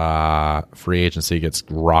free agency gets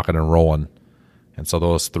rocking and rolling. And so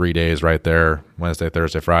those 3 days right there, Wednesday,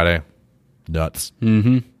 Thursday, Friday, nuts.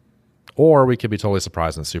 Mm-hmm. Or we could be totally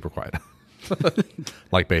surprised and super quiet,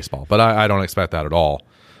 like baseball. But I don't expect that at all.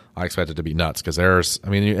 I expect it to be nuts, because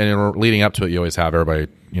and leading up to it, you always have everybody,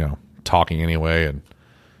 talking anyway, and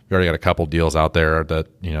you already got a couple deals out there that,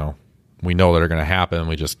 we know that are going to happen.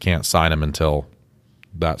 We just can't sign them until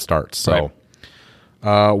that starts. So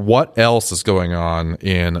what else is going on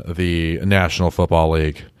in the National Football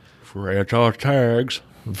League? Franchise tags.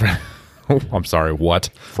 I'm sorry, what?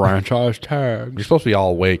 Franchise tags. You're supposed to be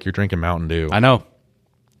all awake. You're drinking Mountain Dew. I know.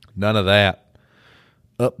 None of that.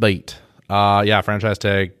 Upbeat. Franchise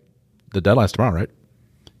tag. The deadline's tomorrow, right?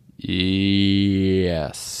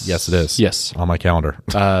 Yes. Yes, it is. Yes. On my calendar.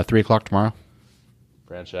 3:00 tomorrow.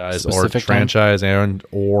 Franchise Specific time?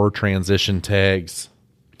 or transition tags.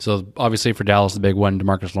 So obviously for Dallas, the big one,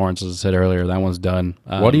 DeMarcus Lawrence, as I said earlier, that one's done.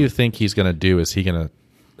 What do you think he's going to do? Are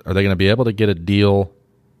they going to be able to get a deal?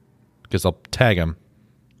 Because they'll tag him.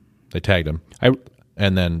 They tagged him.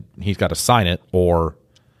 And then he's got to sign it, or...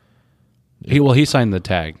 He signed the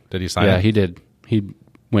tag. Did he sign it? Yeah, he did. He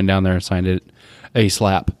went down there and signed it. A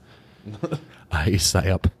slap. A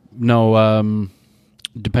slap. No,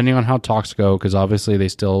 depending on how talks go, because obviously they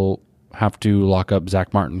still have to lock up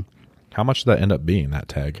Zach Martin. How much did that end up being, that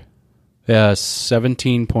tag?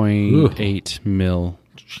 17.8 mil,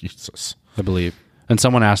 Jesus. I believe. And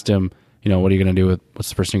someone asked him, what are you going to do what's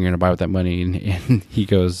the first thing you're going to buy with that money? And he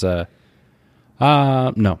goes, no,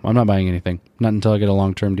 I'm not buying anything. Not until I get a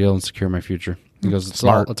long-term deal and secure my future. He goes, it's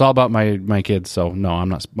all about my kids. So no, I'm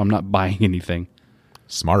not buying anything.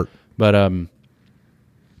 Smart. But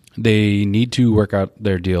they need to work out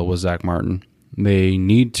their deal with Zach Martin. They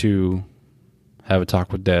need to have a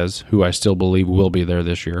talk with Dez, who I still believe will be there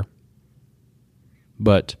this year.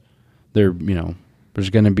 But there's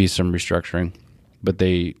going to be some restructuring. But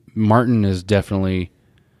Martin is definitely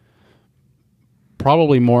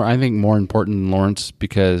probably more important than Lawrence,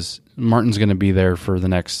 because Martin's going to be there for the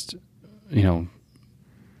next 8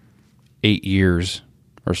 years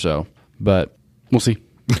or so. But we'll see.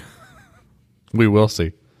 We will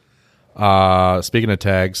see. Speaking of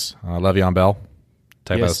tags, Le'Veon Bell,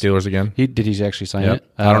 tagged by the Yes. Steelers again. Did he actually sign Yep. it?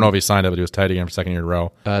 I don't know if he signed it, but he was tagged again for second year in a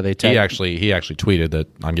row. They He tagged, actually tweeted that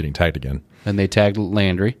I'm getting tagged again. and they tagged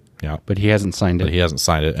Landry, Yeah, but he hasn't signed but it. he hasn't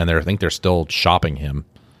signed it, and I think they're still shopping him.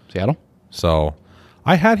 Seattle? So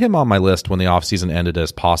I had him on my list when the offseason ended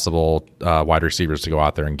as possible wide receivers to go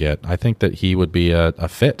out there and get. I think that he would be a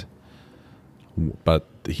fit, but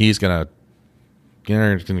he's gonna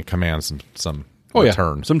command some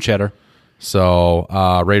return. Some cheddar. So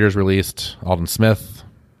Raiders released Alden Smith,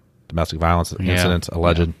 domestic violence incident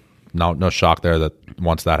alleged. No shock there that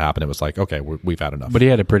once that happened, it was like, okay, we've had enough. But he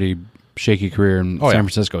had a pretty shaky career in San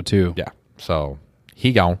Francisco too. Yeah. So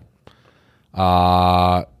he gone.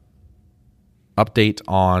 Update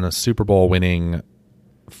on a Super Bowl winning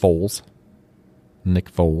Foles.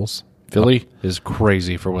 Nick Foles. Philly is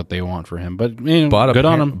crazy for what they want for him, but good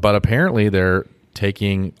on him. But apparently they're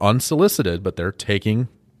taking unsolicited, but they're taking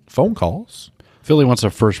phone calls. Philly wants a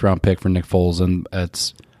first-round pick for Nick Foles, and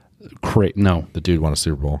it's great. No, The dude won a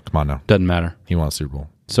Super Bowl. Come on now. doesn't matter. He won a Super Bowl.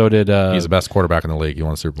 So did He's the best quarterback in the league. He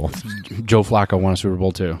won a Super Bowl. Joe Flacco won a Super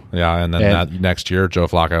Bowl too. Yeah, and then that next year, Joe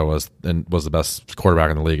Flacco was the best quarterback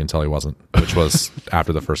in the league until he wasn't, which was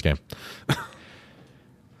after the first game.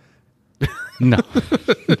 No.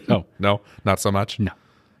 No, not so much. No.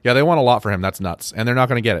 Yeah, they want a lot for him. That's nuts, and they're not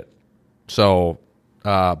going to get it. So,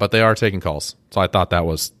 but they are taking calls. So I thought that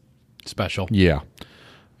was Special. yeah,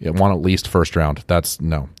 want at least first round. That's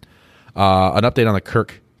no. An update on the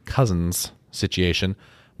Kirk Cousins situation.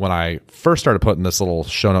 When I first started putting this little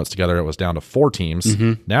show notes together, it was down to 4 teams.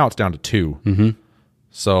 Now it's down to 2.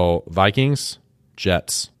 So Vikings,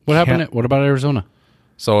 Jets. What happened? What about Arizona?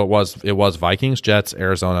 So it was Vikings, Jets,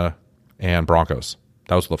 Arizona, and Broncos.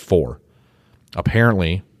 That was the 4.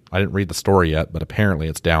 Apparently, I didn't read the story yet, but apparently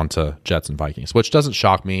it's down to Jets and Vikings, which doesn't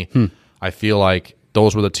shock me. I feel like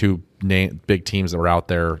those were the 2 big teams that were out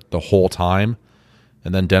there the whole time.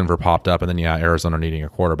 And then Denver popped up, and then Arizona needing a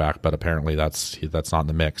quarterback, but apparently that's not in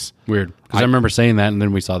the mix. Weird, because I remember saying that, and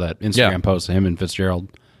then we saw that Instagram Yeah. post of him and Fitzgerald,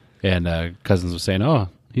 and Cousins was saying, "Oh,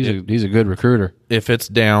 he's a good recruiter." If it's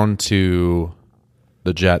down to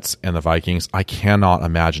the Jets and the Vikings, I cannot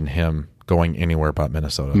imagine him going anywhere but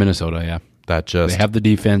Minnesota. Minnesota, yeah, That just they have the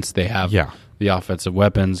defense, they have the offensive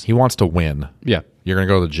weapons. he wants to win. Yeah, You're going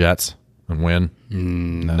to go to the Jets and win?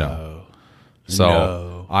 No.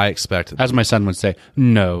 So I expect as my son would say,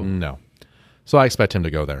 no. no. So I expect him to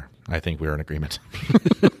go there. I think we're in agreement.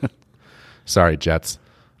 Sorry, Jets.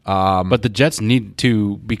 But the Jets need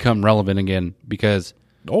to become relevant again because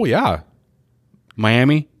Oh yeah,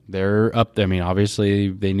 Miami, they're up there. I mean, obviously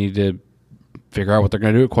they need to figure out what they're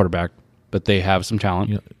going to do at quarterback, but they have some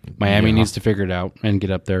talent. Miami needs to figure it out and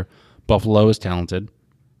get up there. Buffalo is talented.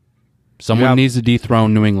 Someone needs to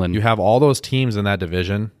dethrone New England. you have all those teams in that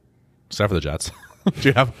division, except for the Jets.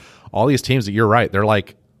 You have all these teams that you're right. They're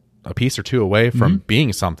like a piece or 2 away from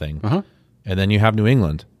being something. And then you have New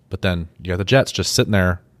England, but then you have the Jets just sitting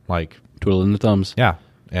there like Twiddling the thumbs. yeah,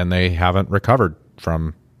 and they haven't recovered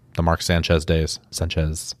from the Mark Sanchez days.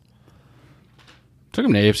 Sanchez Took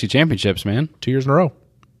them to AFC championships, man. 2 years in a row.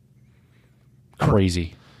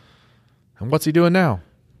 Crazy. And what's he doing now?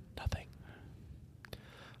 Nothing.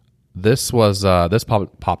 This was this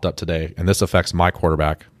popped up today, and this affects my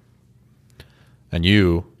quarterback. And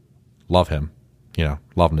you love him,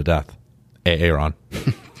 love him to death. Aaron.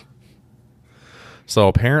 So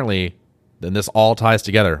apparently, then this all ties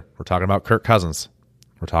together. We're talking about Kirk Cousins.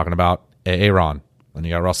 We're talking about Aaron. Then you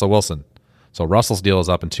got Russell Wilson. So Russell's deal is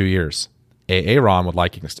up in 2 years. Aaron would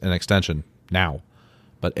like an extension now,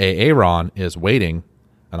 but Aaron is waiting,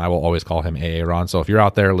 and I will always call him Aaron. So if you're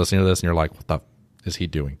out there listening to this and you're like, "What the is he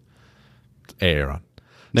doing?" It's Aaron.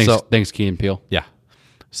 Thanks, Key and Peele. Yeah.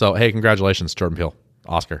 So, hey, congratulations, Jordan Peele,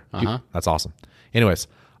 Oscar. That's awesome. Anyways,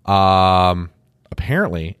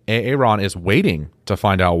 apparently, Aaron is waiting to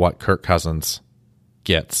find out what Kirk Cousins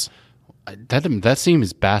gets. That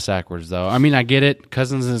seems bass backwards, though. I mean, I get it.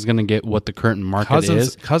 Cousins is going to get what the current market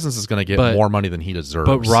is. Cousins is going to get more money than he deserves.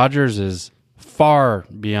 But Rodgers is far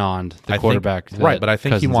beyond the quarterback. Right, but I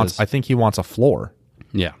think Cousins is. I think he wants a floor.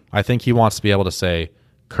 Yeah. I think he wants to be able to say,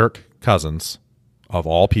 Kirk Cousins, of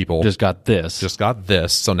all people, Just got this.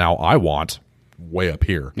 so now I want way up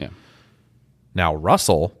here. Yeah. Now,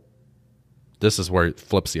 Russell, this is where it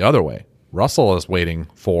flips the other way. Russell is waiting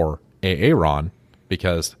for Aaron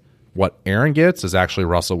because what Aaron gets is actually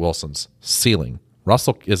Russell Wilson's ceiling.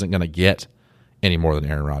 Russell isn't going to get any more than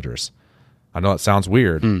Aaron Rodgers. I know it sounds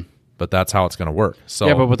weird, but that's how it's going to work. So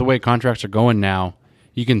Yeah, but with the way contracts are going now,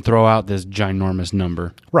 you can throw out this ginormous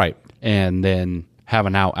number. Right. And then have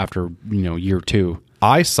an out after, year 2.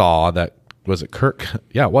 I saw that, was it Kirk?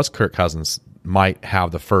 Yeah, it was Kirk Cousins might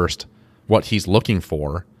have the first, what he's looking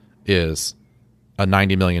for is a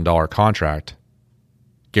 $90 million contract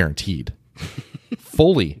guaranteed,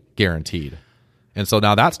 fully guaranteed. And so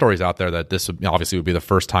now that story's out there that this obviously would be the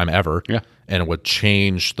first time ever. Yeah. And it would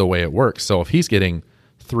change the way it works. So if he's getting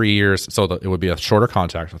 3 years, so it would be a shorter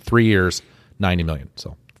contract, 3 years, $90 million.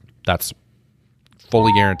 So that's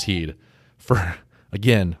fully guaranteed for,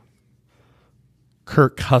 again,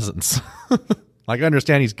 Kirk Cousins. Like, I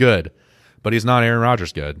understand he's good, but he's not Aaron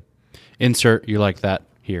Rodgers good. Insert you like that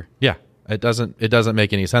here. Yeah, it doesn't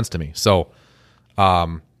make any sense to me. So,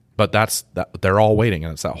 but they're all waiting,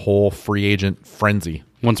 and it's that whole free agent frenzy.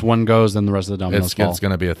 Once one goes, then the rest of the dominoes fall. It's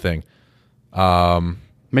going to be a thing.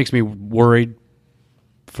 Makes me worried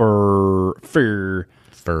for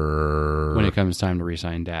when it comes time to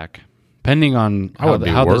re-sign Dak. Depending on how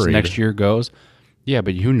this next year goes. Yeah,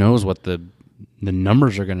 but who knows what the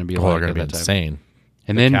numbers are going to be like. They're going to be insane.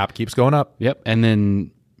 And the then cap keeps going up. Yep. And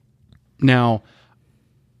then now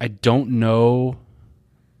I don't know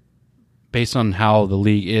based on how the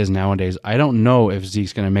league is nowadays, I don't know if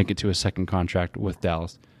Zeke's going to make it to a second contract with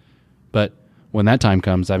Dallas. But when that time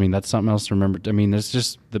comes, I mean, that's something else to remember. I mean, it's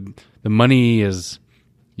just the money is,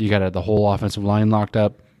 you got the whole offensive line locked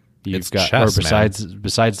up. You've got chess,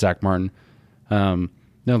 besides Zach Martin. No,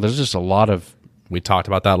 there's just a lot of. We talked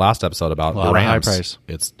about that last episode about the Rams. High price.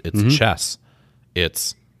 It's chess.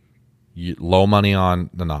 It's low money on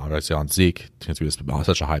obviously on Zeke since he was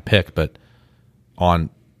such a high pick, but on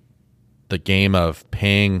the game of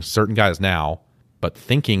paying certain guys now, but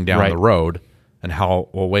thinking down the road and how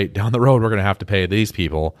down the road we're going to have to pay these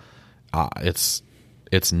people. It's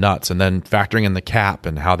nuts, and then factoring in the cap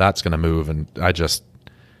and how that's going to move, and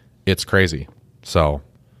it's crazy. So,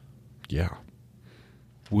 yeah.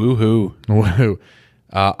 Woohoo. Woohoo.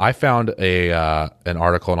 I found an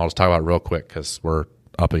article, and I'll just talk about it real quick because we're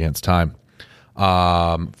up against time.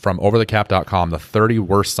 From overthecap.com, the 30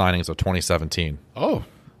 worst signings of 2017. Oh.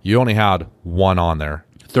 You only had one on there.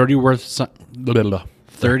 30 worst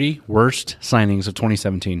signings of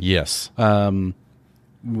 2017. Yes.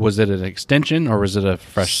 Was it an extension or was it a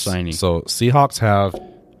fresh signing? So Seahawks have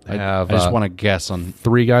I just want to guess on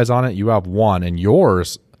 3 guys on it. You have 1, and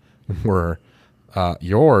yours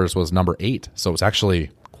was number 8, so it's actually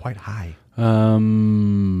quite high.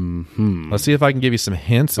 Let's see if I can give you some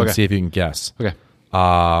hints and see if you can guess. Okay.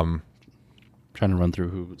 Trying to run through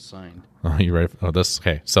who signed. Are you ready?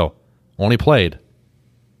 Okay. So only played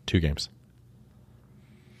 2 games.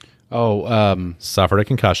 Suffered a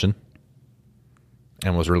concussion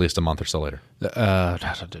and was released a month or so later.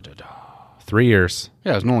 3 years.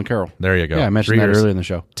 Yeah, it was Nolan Carroll. There you go. Yeah, I mentioned that earlier in the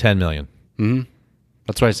show. $10 million. Mm-hmm.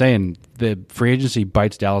 That's what I'm saying. The free agency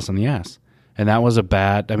bites Dallas in the ass. And that was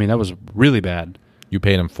that was really bad. You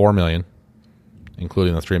paid him $4 million,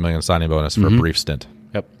 including the $3 million signing bonus for a brief stint.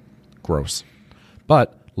 Yep. Gross.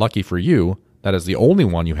 But lucky for you, that is the only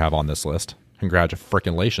one you have on this list.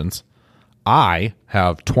 Congratulations. I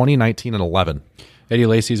have 2019 and 11. Eddie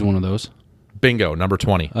Lacy's one of those. Bingo, number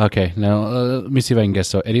 20. Okay, now let me see if I can guess.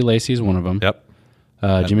 So Eddie Lacy's one of them. Yep.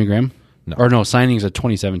 Jimmy Graham? No. Or no, signings of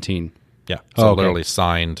 2017. Yeah. So literally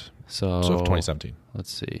signed. So 2017.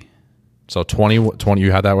 Let's see. So 20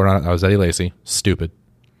 you had that one on. I was Eddie Lacy. Stupid.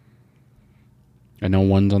 I know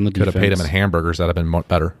one's on the defense. Could have paid him in hamburgers. That'd have been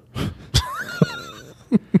better.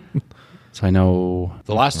 So I know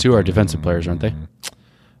the last 2 are defensive players, aren't they?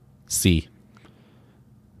 C.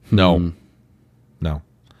 No. No.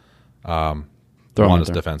 One is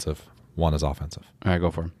defensive. One is offensive. All right, go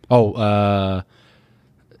for him. Oh,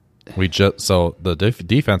 so the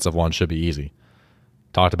defensive one should be easy.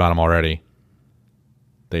 Talked about him already.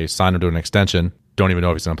 They signed him to an extension. Don't even know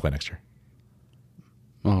if he's going to play next year.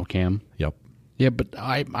 Oh, Cam. Yep. Yeah, but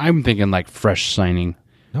I'm thinking like fresh signing.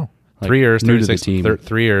 No. Like 3 years, new to the 36 team.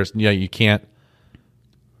 3 years. Yeah, you can't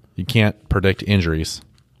predict injuries,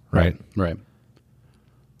 right? Right.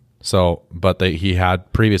 So, but he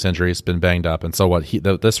had previous injuries, been banged up, and so what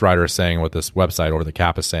this writer is saying, what this website Over the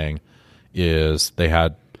Cap is saying, is they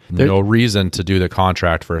had no reason to do the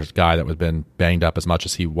contract for a guy that had been banged up as much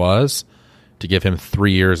as he was, to give him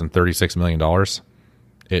 3 years and $36 million.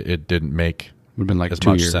 It didn't make would have been like as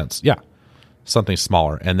 2 much years. sense. Yeah, something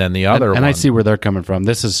smaller, and then the other and one, I see where they're coming from.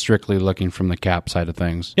 This is strictly looking from the cap side of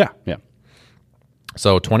things. Yeah.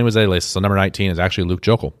 So 20 was Eddie Lacy. So number 19 is actually Luke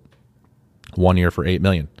Jokel. 1 year for $8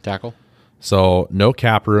 million. Tackle. So no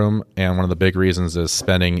cap room, and one of the big reasons is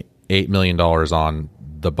spending $8 million on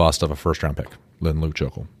the bust of a first round pick, Luke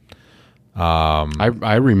Jokel.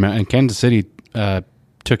 I remember, and Kansas City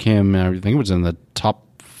took him. I think it was in the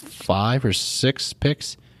top 5 or 6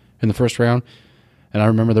 picks in the first round. And I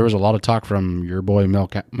remember there was a lot of talk from your boy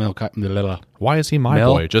Mel. Why is he my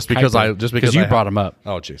boy? Just because you brought him up.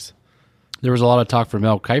 Oh, jeez. There was a lot of talk from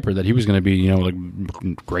Mel Kiper that he was going to be, like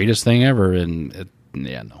greatest thing ever, and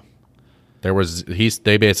no. They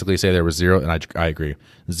basically say there was zero, and I agree,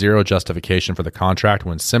 zero justification for the contract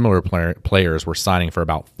when similar players were signing for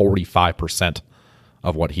about 45%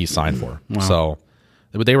 of what he signed for. Wow. So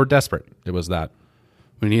they were desperate. It was that.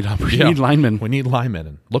 We need linemen. We need linemen,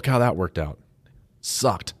 and look how that worked out.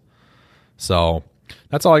 Sucked. So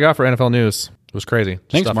that's all I got for NFL news. It was crazy.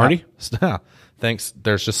 Thanks, Marty. Thanks.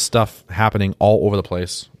 There's just stuff happening all over the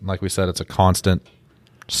place. Like we said, it's a constant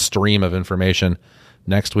stream of information.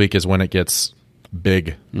 Next week is when it gets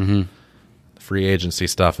big. Mm-hmm. The free agency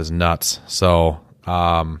stuff is nuts. So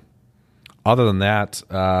other than that,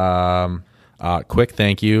 quick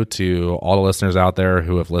thank you to all the listeners out there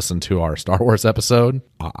who have listened to our Star Wars episode.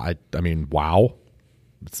 I mean, wow.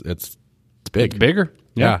 It's big. It's bigger.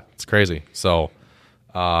 Yeah, it's crazy. So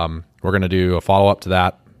we're going to do a follow-up to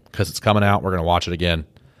that because it's coming out. We're going to watch it again.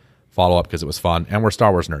 follow up because it was fun. And we're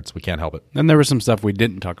Star Wars nerds. We can't help it. And there was some stuff we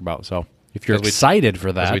didn't talk about. So if you're excited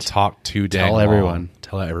for that, we talked too dang tell long. everyone.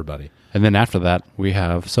 Tell everybody. And then after that, we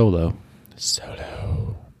have Solo.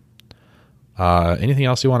 Anything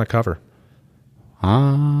else you want to cover?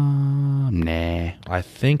 Nah. I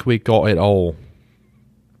think we go it all.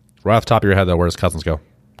 Right off the top of your head, though, where does Cousins go?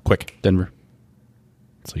 Quick. Denver.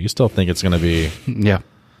 So you still think it's going to be... Yeah.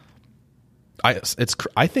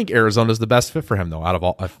 I think Arizona's the best fit for him, though, out of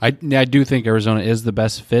all... I do think Arizona is the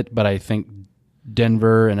best fit, but I think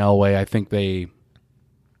Denver and Elway, I think they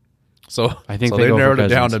they go for narrowed it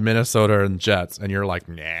down Cousins. to Minnesota and Jets, and you're like,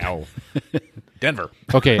 no. Denver.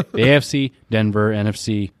 Okay, the AFC, Denver,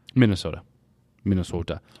 NFC, Minnesota. You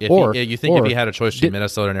think if he had a choice between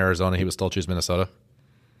Minnesota and Arizona, he would still choose Minnesota?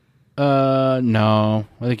 No.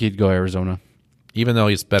 I think he'd go Arizona. Even though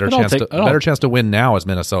he's better But chance to win now is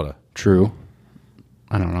Minnesota. True.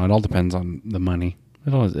 I don't know. It all depends on the money.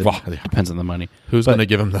 It depends on the money. Who's going to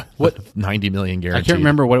give him the $90 million guarantee? I can't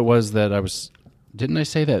remember what it was that I was... Didn't I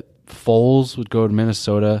say that Foles would go to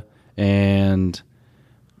Minnesota and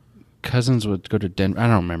Cousins would go to Denver? I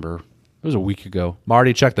don't remember. It was a week ago.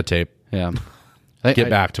 Marty, check the tape. Yeah. Get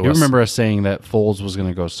back to us. I remember us saying that Foles was going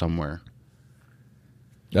to go somewhere.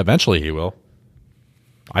 Eventually he will.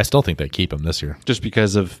 I still think they keep him this year. Just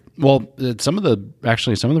because of... Well, some of the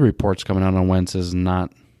reports coming out on Wentz is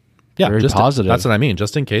not very positive. That's what I mean.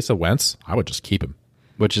 Just in case of Wentz, I would just keep him.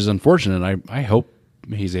 Which is unfortunate. I hope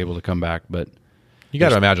he's able to come back, but... You got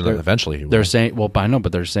to imagine that eventually he will. They're saying... Well, I know,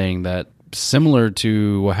 but they're saying that similar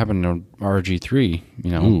to what happened to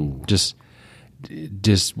RG3,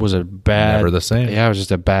 just was a bad... Never the same. Yeah, it was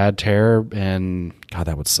just a bad tear, and... God,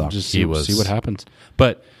 that would suck. Just see what happens.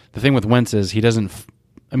 But the thing with Wentz is he doesn't...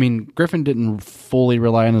 Griffin didn't fully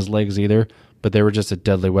rely on his legs either, but they were just a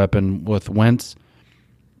deadly weapon. With Wentz,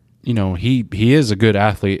 he is a good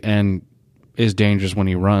athlete and is dangerous when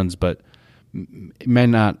he runs, but it may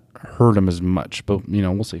not hurt him as much. But,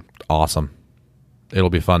 we'll see. Awesome. It'll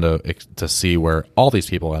be fun to see where all these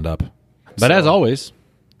people end up. But as always...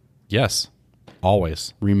 Yes,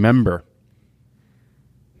 always. Remember,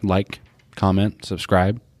 like, comment,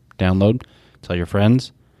 subscribe, download, tell your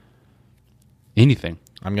friends, anything.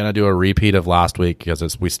 I'm going to do a repeat of last week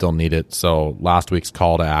because we still need it. So last week's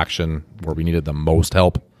call to action where we needed the most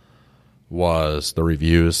help was the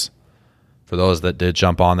reviews. For those that did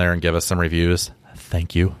jump on there and give us some reviews,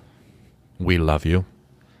 thank you. We love you.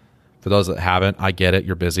 For those that haven't, I get it.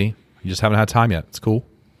 You're busy. You just haven't had time yet. It's cool.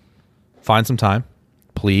 Find some time,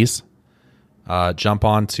 please. Jump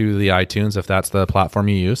on to the iTunes if that's the platform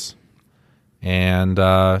you use and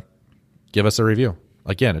give us a review.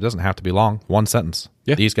 Again, it doesn't have to be long. One sentence.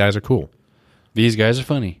 Yeah. These guys are cool. These guys are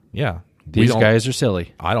funny. Yeah. These guys are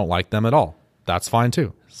silly. I don't like them at all. That's fine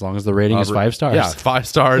too. As long as the rating is 5 stars. Yeah, 5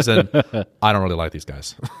 stars, and I don't really like these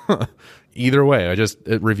guys. Either way,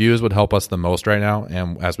 reviews would help us the most right now,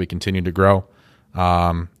 and as we continue to grow,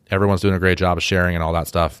 everyone's doing a great job of sharing and all that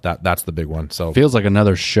stuff. That's the big one. So feels like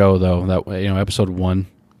another show though. That episode 1.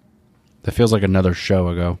 That feels like another show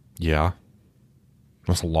ago. Yeah. It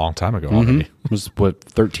was a long time ago already. It was,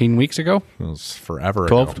 13 weeks ago? It was forever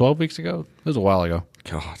ago. 12 weeks ago? It was a while ago.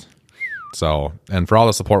 God. So, and for all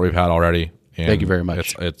the support we've had already. Thank you very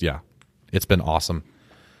much. It's been awesome.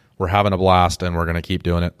 We're having a blast, and we're going to keep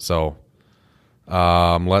doing it. So,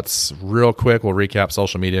 let's real quick, we'll recap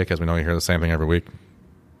social media because we know you hear the same thing every week.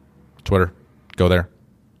 Twitter, go there,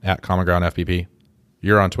 at Common Ground FBP.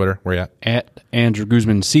 You're on Twitter. Where you at? At Andrew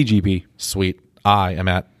Guzman, CGP. Sweet. I am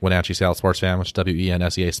at Wenatchee Seattle Sports Fan, which is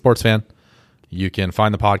WENSEA Sports Fan. You can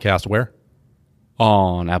find the podcast where?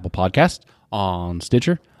 On Apple Podcast, on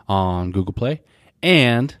Stitcher, on Google Play,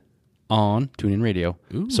 and on TuneIn Radio.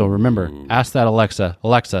 Ooh. So remember, ask that Alexa,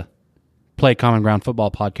 play Common Ground Football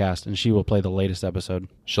Podcast, and she will play the latest episode.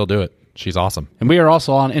 She'll do it. She's awesome. And we are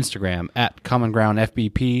also on Instagram, at Common Ground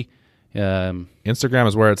FBP. Instagram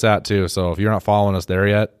is where it's at, too. So if you're not following us there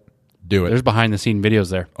yet, do it. There's behind-the-scene videos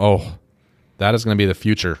there. Oh, that is going to be the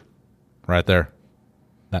future right there.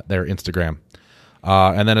 That there, Instagram.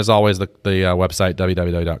 And then, as always, the website,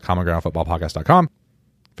 www.commongroundfootballpodcast.com,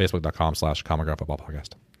 facebook.com/commongroundfootballpodcast.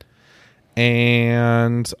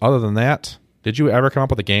 And other than that, did you ever come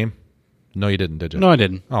up with a game? No, you didn't, did you? No, I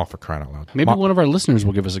didn't. Oh, for crying out loud. Maybe one of our listeners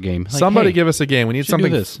will give us a game. Like, somebody give us a game. We need something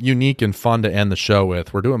this. unique and fun to end the show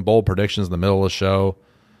with. We're doing bold predictions in the middle of the show.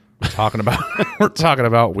 We're talking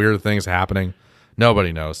about weird things happening.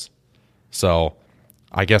 Nobody knows. So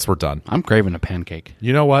I guess we're done. I'm craving a pancake.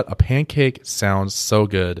 You know what? A pancake sounds so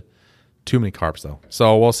good. Too many carbs, though.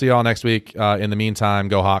 So we'll see y'all next week. In the meantime,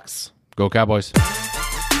 go Hawks. Go Cowboys.